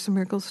A Course in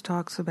Miracles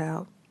talks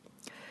about,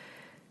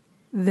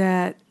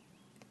 that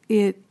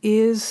it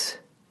is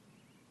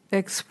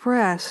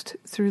expressed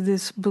through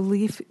this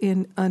belief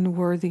in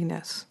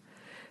unworthiness,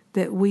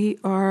 that we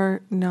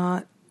are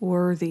not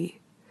worthy.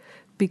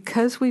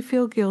 Because we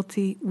feel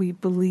guilty, we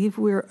believe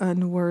we're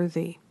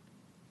unworthy.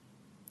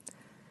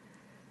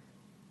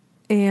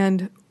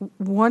 And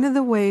one of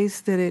the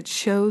ways that it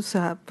shows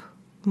up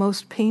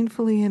most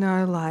painfully in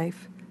our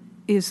life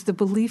is the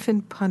belief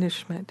in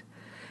punishment,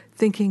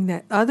 thinking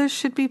that others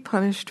should be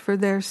punished for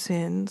their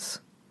sins.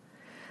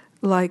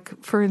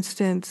 Like, for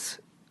instance,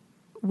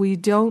 we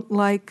don't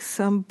like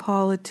some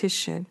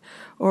politician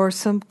or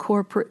some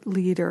corporate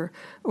leader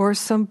or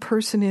some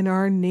person in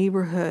our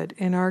neighborhood,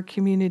 in our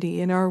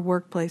community, in our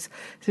workplace.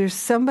 There's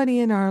somebody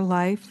in our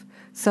life,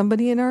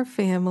 somebody in our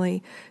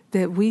family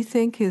that we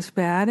think is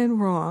bad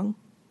and wrong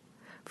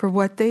for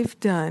what they've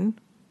done.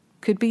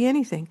 Could be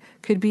anything.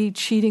 Could be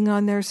cheating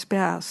on their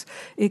spouse.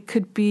 It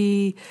could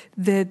be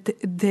that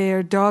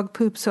their dog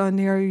poops on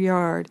their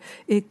yard.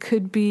 It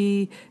could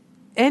be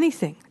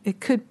anything. It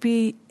could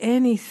be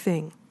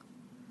anything.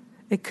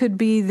 It could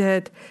be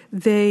that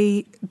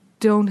they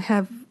don't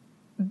have,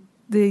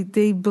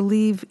 they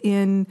believe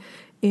in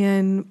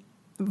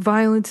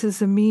violence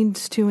as a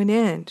means to an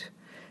end.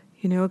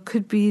 You know, it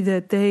could be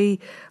that they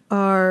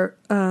are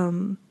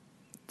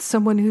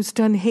someone who's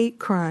done hate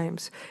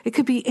crimes. It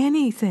could be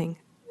anything,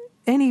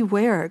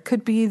 anywhere. It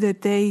could be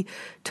that they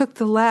took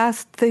the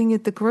last thing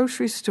at the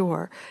grocery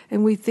store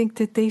and we think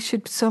that they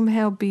should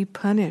somehow be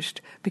punished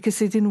because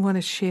they didn't want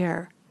to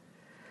share,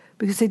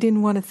 because they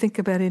didn't want to think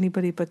about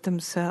anybody but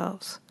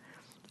themselves.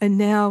 And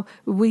now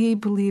we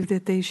believe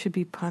that they should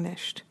be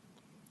punished,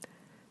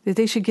 that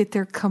they should get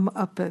their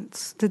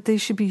comeuppance, that they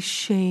should be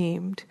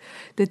shamed,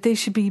 that they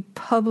should be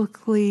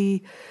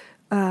publicly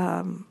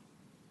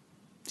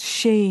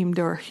shamed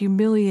or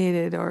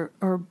humiliated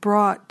or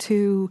brought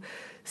to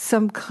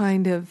some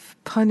kind of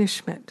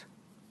punishment.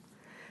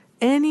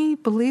 Any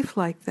belief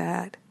like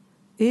that,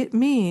 it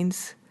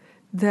means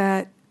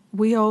that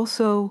we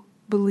also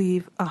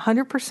believe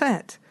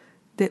 100%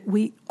 that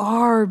we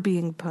are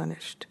being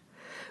punished.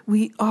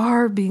 We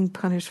are being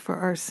punished for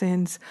our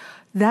sins.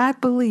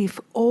 That belief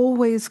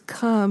always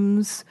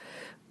comes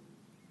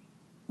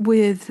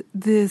with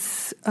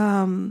this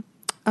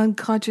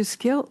unconscious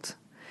guilt.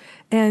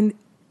 And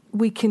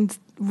we can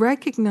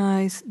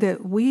recognize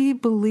that we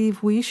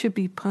believe we should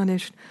be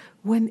punished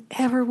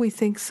whenever we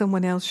think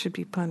someone else should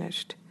be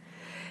punished.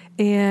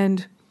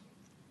 And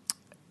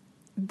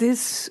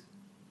this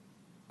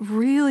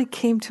really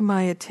came to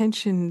my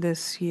attention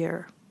this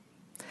year.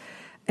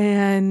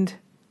 And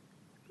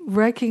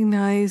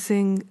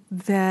recognizing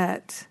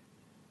that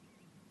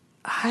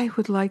I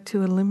would like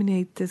to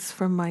eliminate this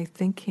from my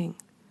thinking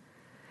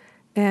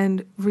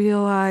and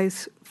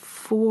realize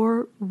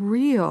for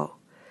real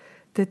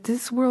that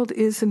this world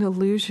is an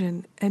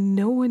illusion and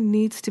no one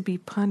needs to be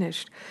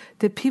punished,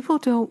 that people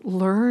don't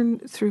learn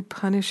through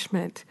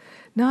punishment,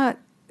 not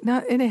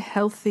in a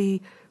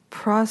healthy,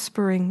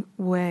 prospering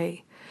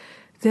way,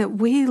 that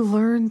we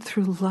learn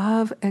through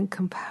love and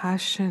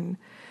compassion.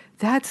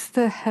 That's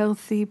the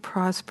healthy,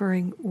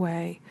 prospering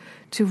way,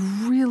 to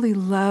really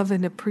love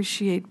and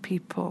appreciate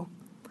people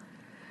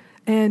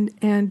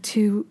and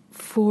to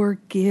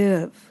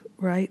forgive.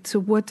 Right? So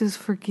what does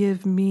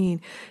forgive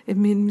mean? It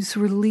means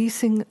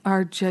releasing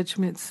our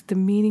judgments, the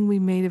meaning we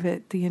made of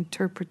it, the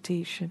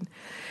interpretation.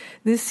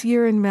 This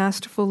year in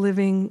Masterful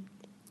Living,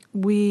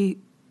 we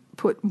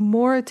put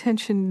more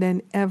attention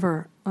than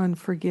ever on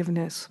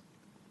forgiveness.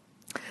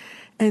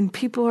 And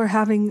people are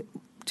having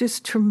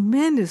just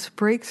tremendous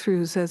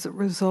breakthroughs as a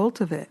result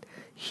of it.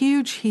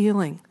 Huge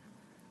healing.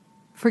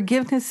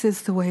 Forgiveness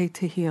is the way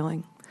to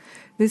healing.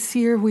 This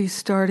year we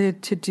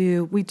started to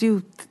do,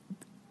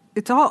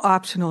 it's all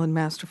optional in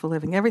Masterful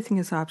Living. Everything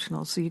is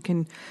optional, so you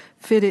can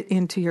fit it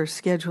into your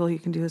schedule. You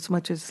can do as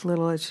much as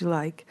little as you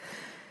like.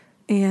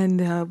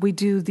 And we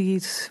do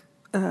these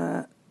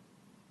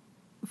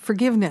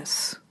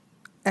forgiveness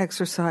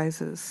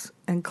exercises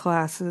and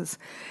classes,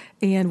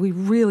 and we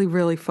really,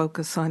 really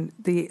focus on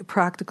the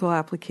practical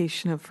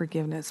application of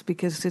forgiveness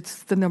because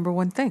it's the number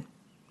one thing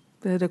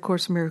that A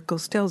Course in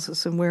Miracles tells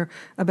us, and we're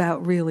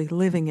about really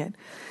living it.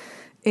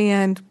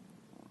 And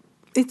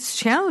it's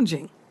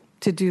challenging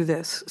to do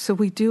this. So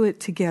we do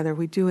it together.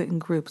 We do it in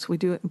groups. We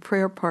do it in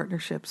prayer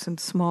partnerships and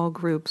small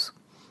groups.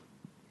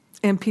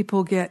 And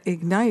people get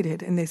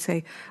ignited and they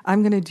say,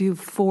 I'm going to do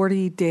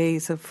 40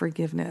 days of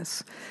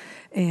forgiveness.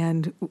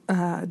 And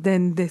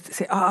then they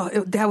say, oh,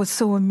 that was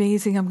so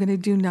amazing. I'm going to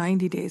do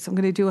 90 days. I'm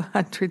going to do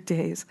 100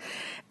 days.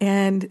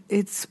 And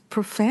it's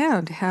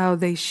profound how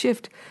they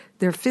shift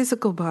their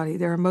physical body,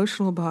 their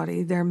emotional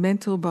body, their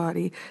mental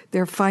body,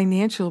 their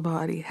financial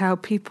body, how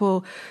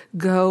people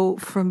go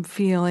from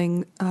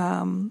feeling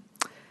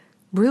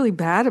really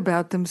bad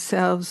about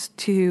themselves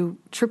to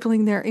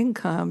tripling their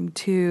income,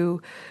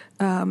 to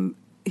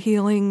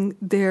healing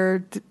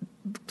their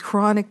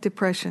chronic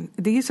depression.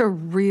 These are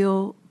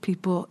real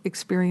people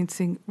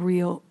experiencing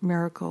real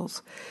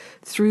miracles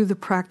through the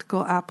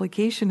practical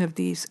application of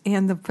these.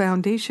 And the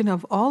foundation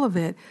of all of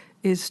it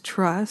is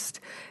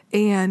trust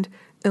and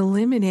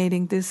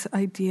eliminating this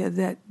idea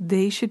that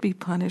they should be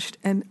punished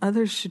and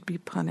others should be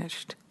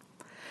punished.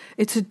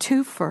 It's a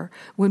twofer.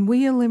 When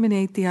we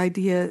eliminate the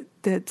idea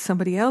that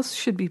somebody else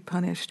should be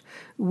punished,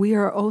 we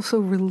are also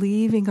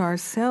relieving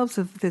ourselves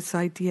of this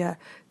idea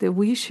that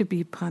we should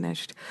be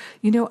punished.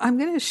 You know, I'm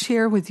going to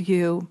share with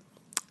you,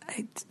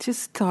 I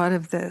just thought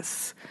of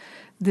this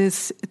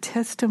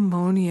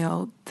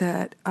testimonial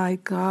that I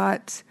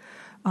got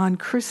on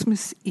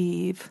Christmas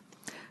Eve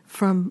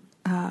from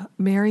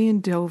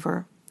Marion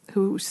Dover,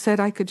 who said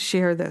I could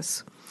share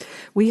this.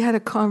 We had a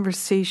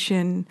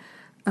conversation,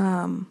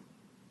 I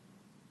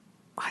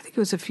think it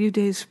was a few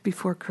days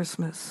before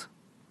Christmas.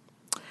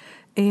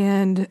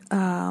 And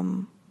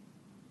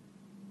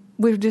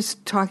we were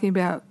just talking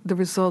about the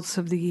results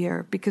of the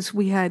year because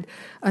we had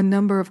a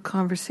number of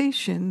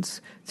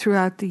conversations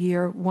throughout the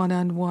year,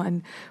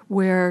 one-on-one,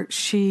 where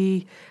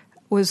she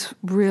was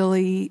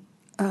really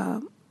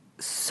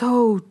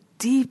so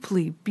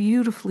deeply,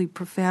 beautifully,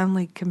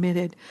 profoundly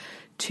committed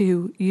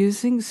to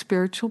using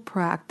spiritual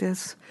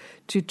practice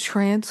to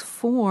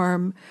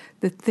transform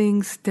the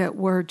things that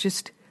were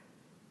just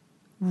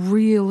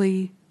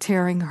really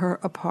tearing her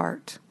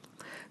apart.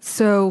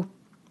 So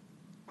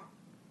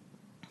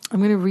I'm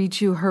going to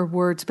read you her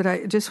words, but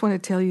I just want to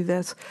tell you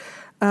this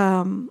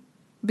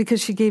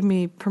because she gave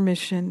me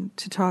permission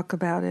to talk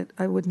about it.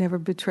 I would never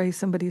betray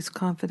somebody's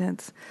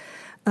confidence.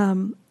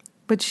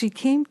 But she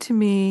came to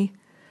me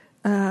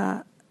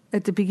at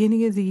the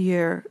beginning of the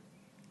year,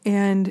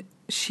 and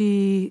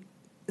she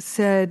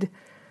said,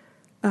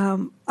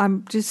 I'm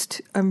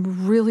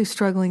really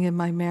struggling in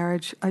my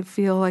marriage. I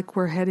feel like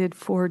we're headed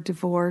for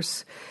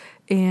divorce,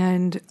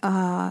 and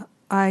I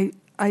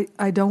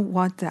don't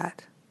want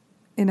that,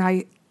 and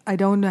I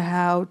don't know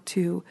how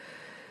to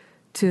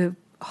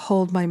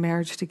hold my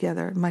marriage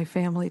together, my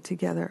family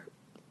together,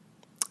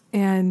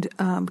 and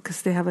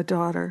because they have a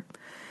daughter,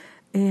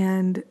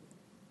 and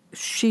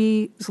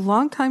she's a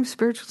longtime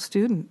spiritual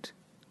student,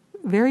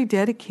 very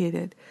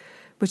dedicated.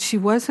 But she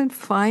wasn't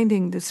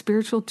finding the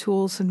spiritual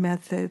tools and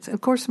methods, of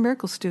course, a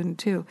miracle student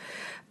too,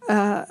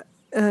 that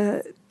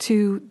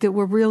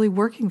were really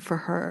working for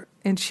her.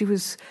 And she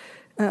was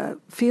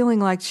feeling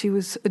like she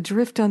was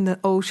adrift on the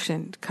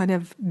ocean, kind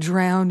of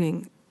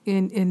drowning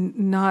in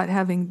not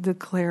having the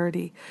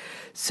clarity.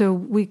 So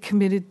we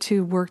committed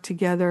to work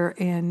together,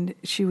 and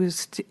she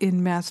was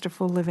in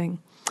Masterful Living.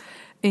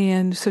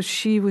 And so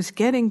she was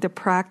getting the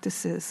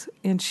practices,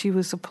 and she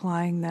was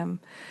applying them.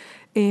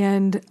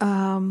 And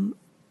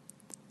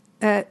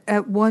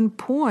At one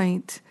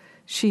point,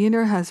 she and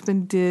her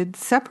husband did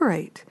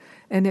separate,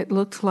 and it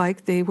looked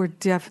like they were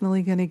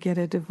definitely going to get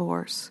a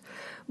divorce.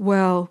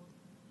 Well,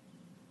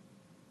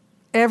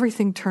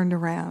 everything turned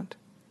around,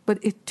 but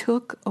it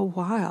took a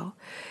while.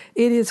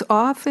 It is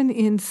often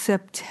in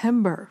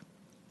September,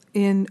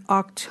 in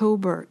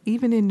October,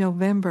 even in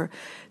November,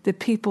 that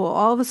people,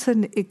 all of a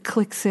sudden, it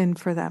clicks in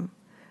for them.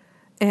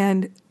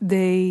 And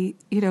they,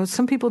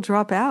 some people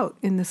drop out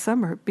in the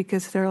summer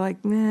because they're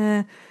like,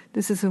 nah,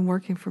 this isn't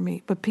working for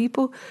me. But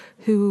people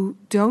who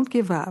don't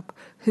give up,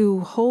 who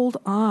hold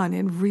on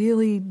and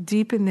really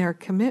deepen their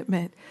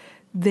commitment,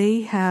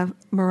 they have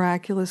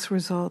miraculous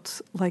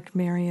results like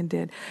Marion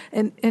did.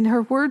 And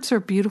her words are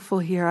beautiful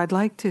here. I'd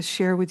like to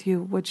share with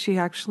you what she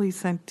actually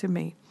sent to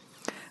me.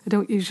 I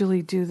don't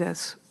usually do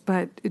this,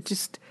 but it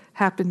just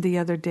happened the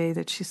other day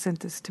that she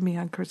sent this to me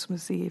on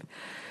Christmas Eve.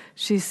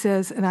 She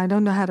says, and I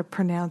don't know how to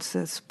pronounce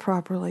this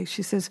properly,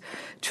 she says,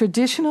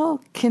 traditional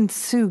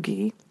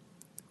kintsugi,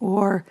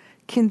 or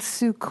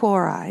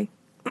kintsukuroi,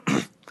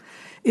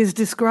 is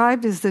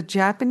described as the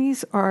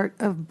Japanese art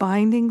of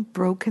binding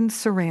broken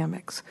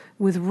ceramics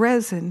with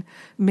resin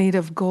made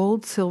of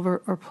gold,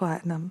 silver, or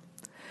platinum.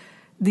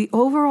 The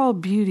overall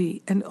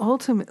beauty and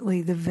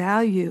ultimately the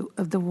value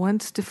of the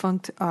once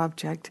defunct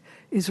object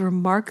is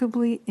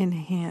remarkably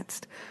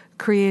enhanced,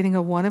 creating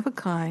a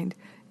one-of-a-kind,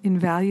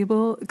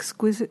 invaluable,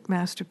 exquisite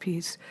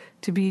masterpiece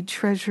to be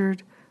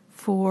treasured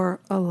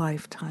for a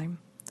lifetime.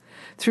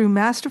 Through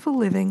Masterful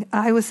Living,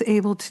 I was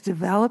able to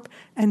develop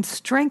and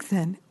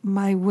strengthen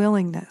my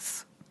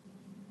willingness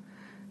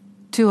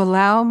to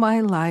allow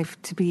my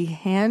life to be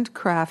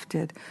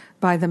handcrafted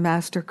by the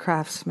master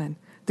craftsman,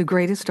 the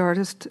greatest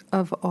artist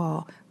of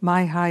all,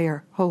 my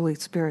higher Holy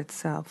Spirit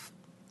self.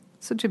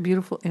 Such a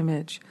beautiful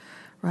image,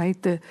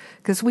 right?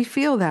 Because we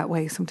feel that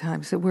way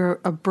sometimes, that we're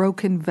a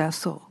broken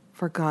vessel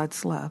for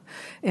God's love,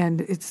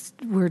 and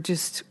we're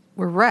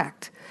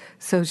wrecked.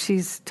 So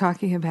she's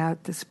talking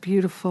about this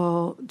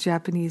beautiful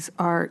Japanese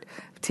art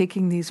of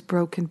taking these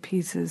broken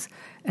pieces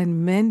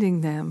and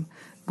mending them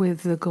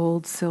with the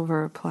gold,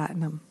 silver,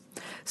 platinum.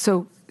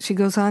 So she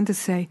goes on to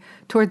say,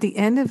 toward the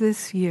end of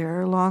this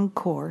year-long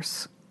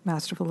course,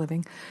 Masterful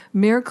Living,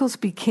 miracles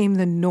became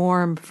the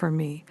norm for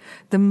me.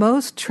 The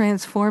most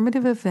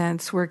transformative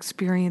events were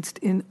experienced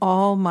in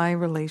all my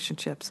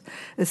relationships,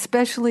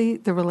 especially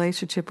the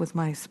relationship with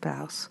my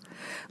spouse.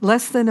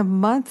 Less than a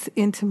month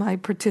into my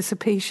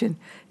participation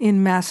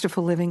in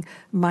Masterful Living,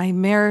 my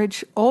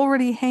marriage,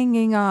 already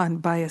hanging on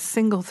by a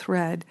single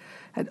thread,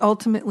 had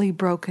ultimately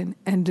broken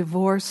and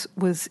divorce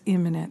was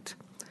imminent.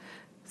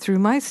 Through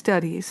my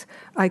studies,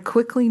 I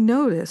quickly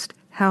noticed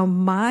how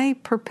my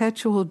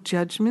perpetual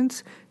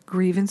judgments,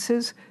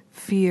 grievances,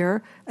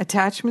 fear,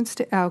 attachments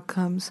to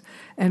outcomes,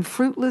 and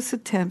fruitless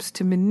attempts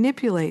to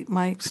manipulate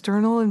my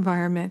external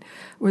environment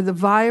were the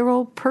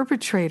viral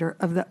perpetrator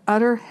of the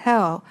utter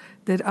hell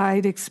that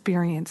I'd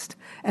experienced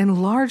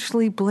and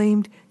largely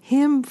blamed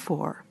him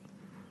for.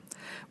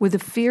 With a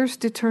fierce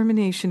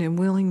determination and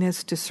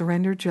willingness to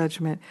surrender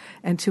judgment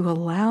and to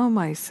allow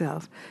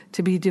myself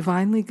to be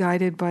divinely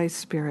guided by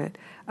Spirit,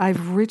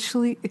 I've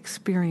richly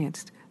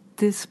experienced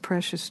this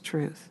precious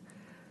truth,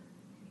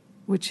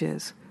 which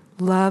is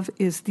love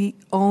is the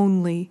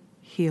only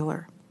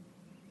healer.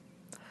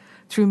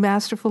 Through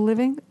Masterful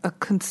Living, a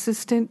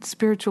consistent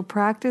spiritual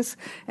practice,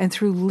 and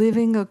through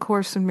living A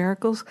Course in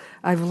Miracles,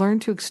 I've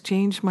learned to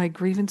exchange my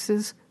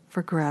grievances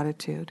for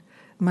gratitude,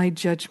 my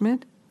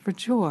judgment for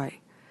joy,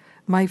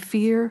 my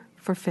fear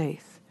for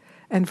faith,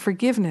 and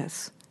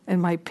forgiveness, and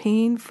my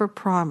pain for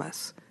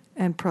promise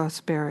and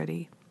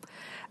prosperity.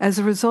 As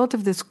a result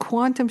of this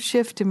quantum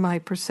shift in my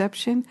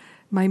perception,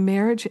 my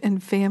marriage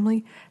and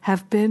family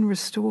have been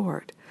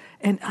restored,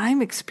 and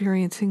I'm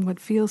experiencing what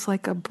feels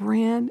like a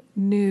brand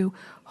new,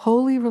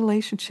 holy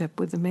relationship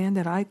with the man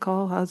that I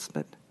call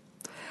husband.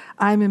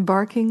 I'm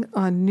embarking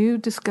on new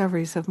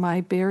discoveries of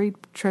my buried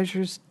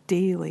treasures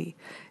daily,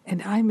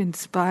 and I'm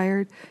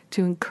inspired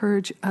to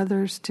encourage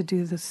others to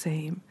do the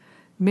same.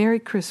 Merry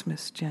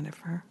Christmas,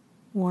 Jennifer.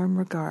 Warm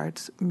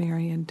regards,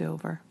 Marian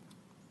Dover.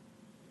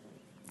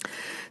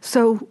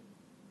 So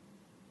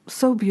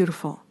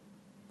beautiful.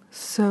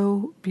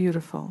 So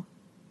beautiful.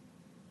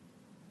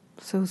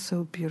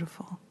 So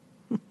beautiful.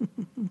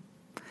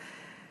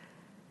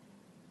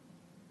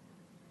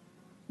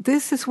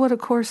 This is what A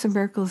Course in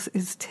Miracles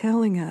is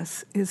telling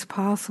us is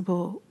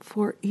possible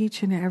for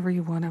each and every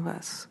one of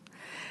us.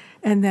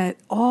 And that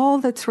all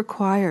that's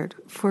required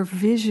for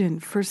vision,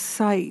 for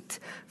sight,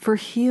 for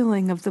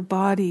healing of the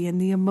body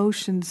and the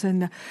emotions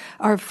and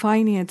our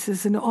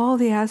finances and all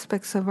the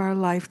aspects of our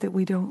life that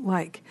we don't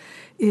like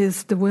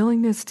is the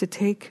willingness to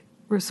take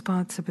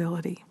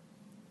responsibility.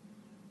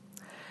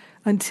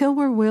 Until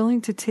we're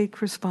willing to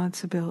take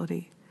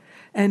responsibility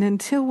and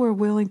until we're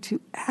willing to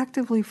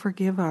actively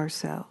forgive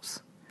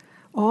ourselves,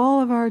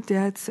 all of our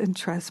debts and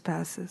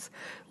trespasses,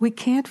 we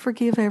can't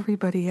forgive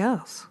everybody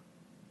else.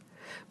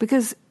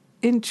 Because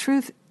in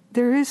truth,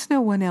 there is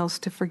no one else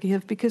to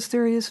forgive because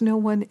there is no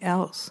one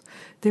else.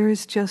 There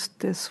is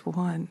just this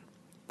one.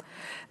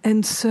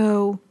 And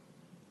so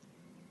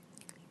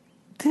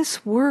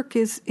this work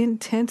is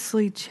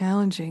intensely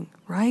challenging,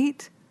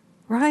 right?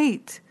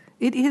 Right.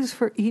 It is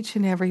for each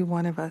and every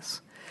one of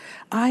us.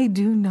 I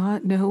do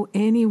not know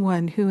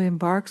anyone who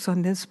embarks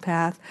on this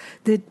path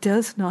that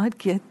does not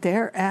get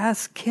their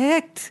ass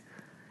kicked.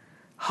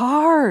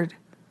 Hard.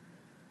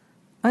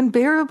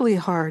 Unbearably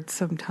hard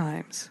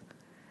sometimes.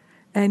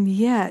 And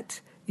yet,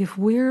 if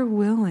we're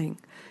willing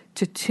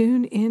to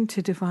tune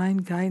into divine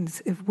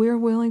guidance, if we're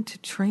willing to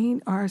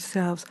train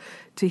ourselves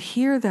to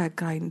hear that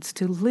guidance,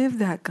 to live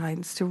that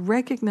guidance, to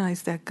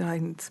recognize that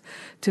guidance,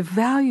 to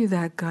value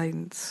that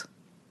guidance,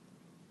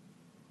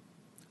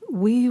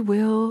 we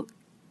will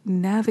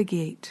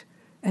navigate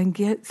and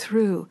get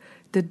through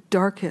the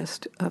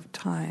darkest of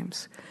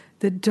times.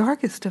 The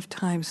darkest of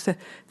times,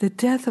 the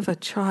death of a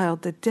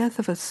child, the death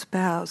of a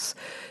spouse,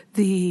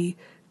 the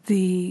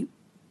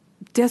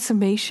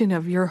decimation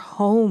of your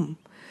home,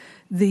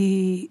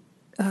 the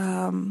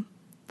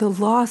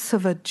loss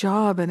of a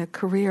job and a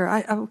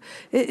career.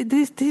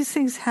 These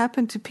things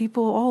happen to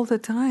people all the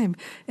time,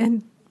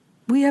 and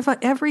we have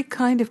every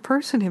kind of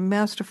person in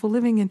Masterful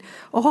Living in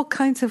all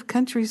kinds of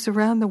countries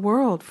around the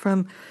world,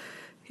 from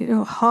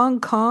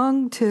Hong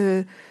Kong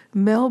to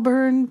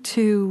Melbourne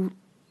to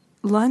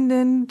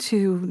London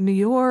to New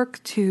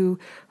York to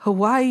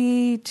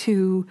Hawaii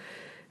to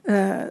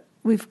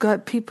we've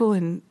got people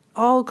in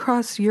all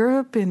across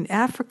Europe and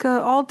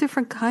Africa, all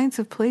different kinds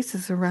of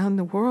places around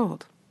the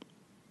world.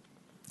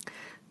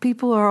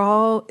 People are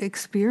all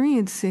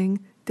experiencing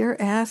their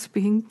ass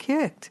being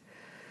kicked.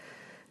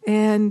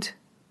 And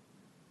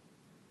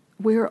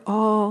we're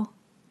all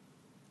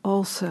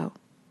also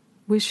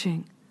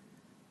wishing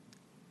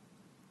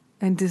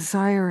and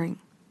desiring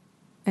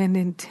and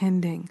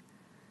intending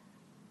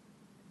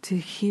to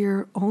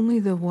hear only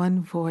the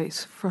one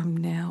voice from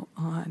now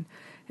on,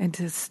 and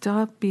to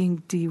stop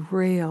being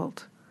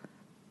derailed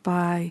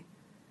by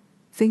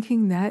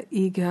thinking that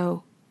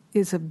ego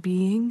is a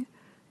being,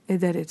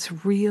 that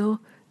it's real,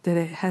 that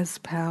it has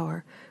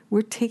power.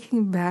 We're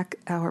taking back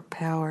our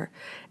power,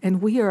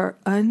 and we are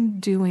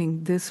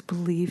undoing this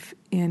belief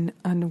in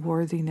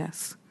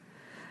unworthiness.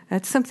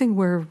 That's something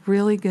we're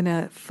really going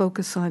to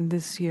focus on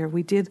this year.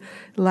 We did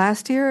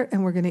last year,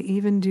 and we're going to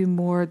even do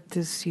more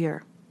this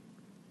year.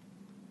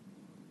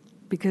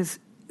 Because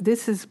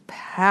this is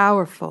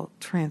powerful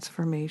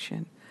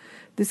transformation.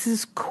 This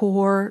is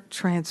core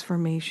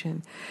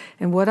transformation.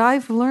 And what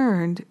I've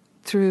learned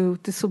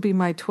this will be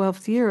my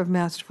 12th year of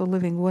Masterful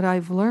Living, what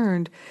I've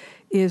learned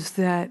is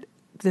that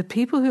the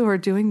people who are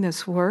doing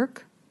this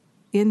work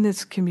in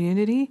this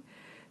community,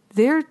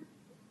 they're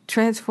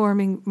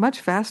transforming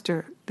much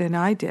faster than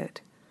I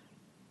did,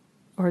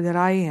 or that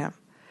I am.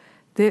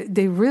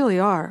 They really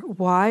are.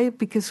 Why?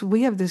 Because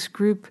we have this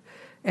group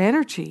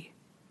energy,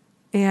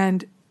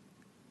 and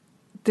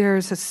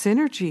there's a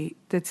synergy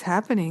that's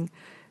happening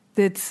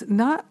that's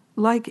not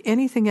like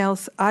anything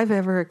else I've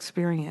ever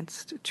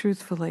experienced,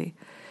 truthfully.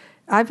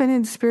 I've been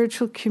in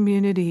spiritual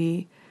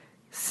community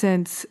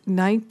since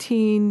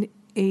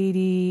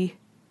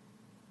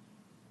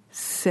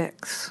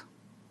 1986.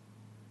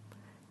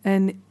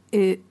 And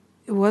it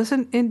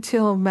wasn't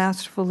until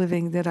Masterful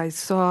Living that I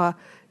saw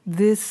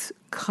this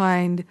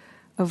kind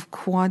of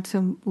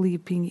quantum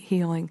leaping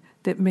healing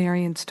that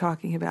Marion's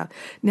talking about.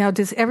 Now,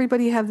 does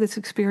everybody have this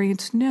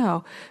experience?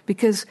 No,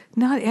 because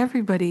not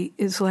everybody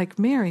is like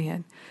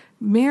Marion.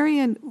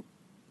 Marion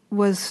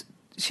was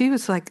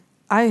like,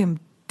 I am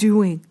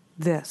doing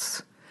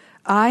this.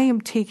 I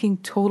am taking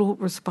total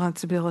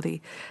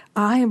responsibility.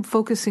 I am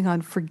focusing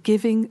on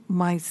forgiving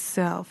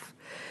myself.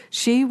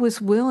 She was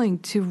willing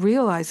to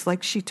realize,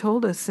 like she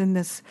told us in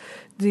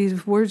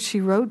these words she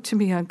wrote to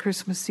me on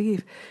Christmas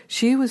Eve,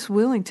 she was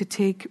willing to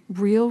take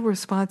real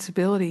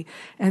responsibility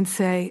and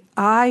say,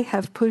 I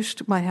have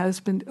pushed my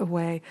husband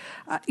away.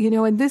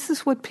 And this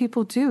is what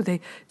people do.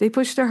 They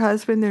push their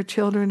husband, their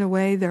children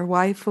away, their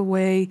wife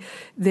away.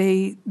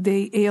 They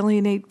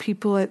alienate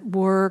people at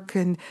work,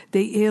 and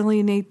they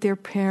alienate their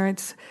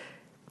parents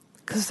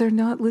because they're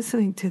not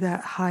listening to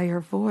that higher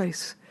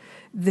voice.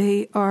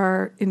 They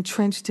are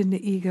entrenched in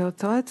the ego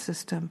thought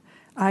system.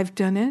 I've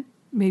done it.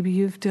 Maybe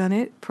you've done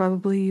it.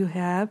 Probably you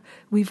have.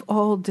 We've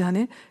all done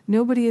it.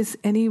 Nobody is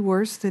any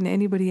worse than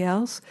anybody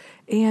else,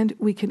 and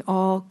we can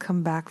all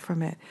come back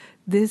from it.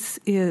 This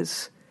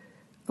is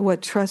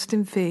what trust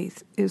and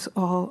faith is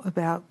all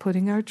about,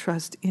 putting our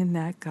trust in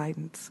that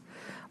guidance.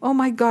 Oh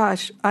my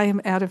gosh, I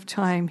am out of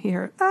time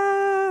here.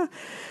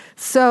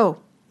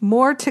 So,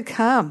 more to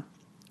come.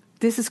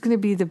 This is going to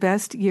be the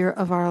best year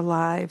of our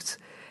lives.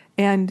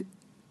 And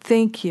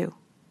thank you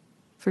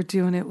for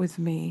doing it with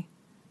me.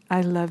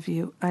 I love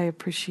you. I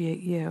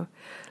appreciate you.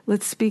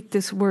 Let's speak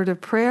this word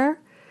of prayer.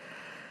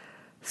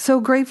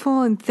 So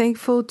grateful and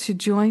thankful to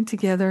join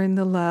together in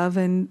the love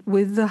and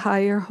with the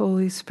higher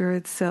Holy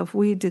Spirit self.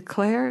 We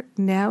declare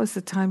now is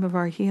the time of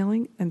our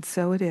healing, and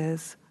so it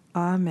is.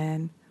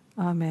 Amen.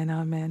 Amen.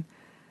 Amen.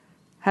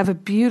 Have a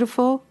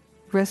beautiful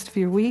rest of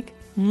your week.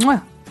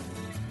 Mwah!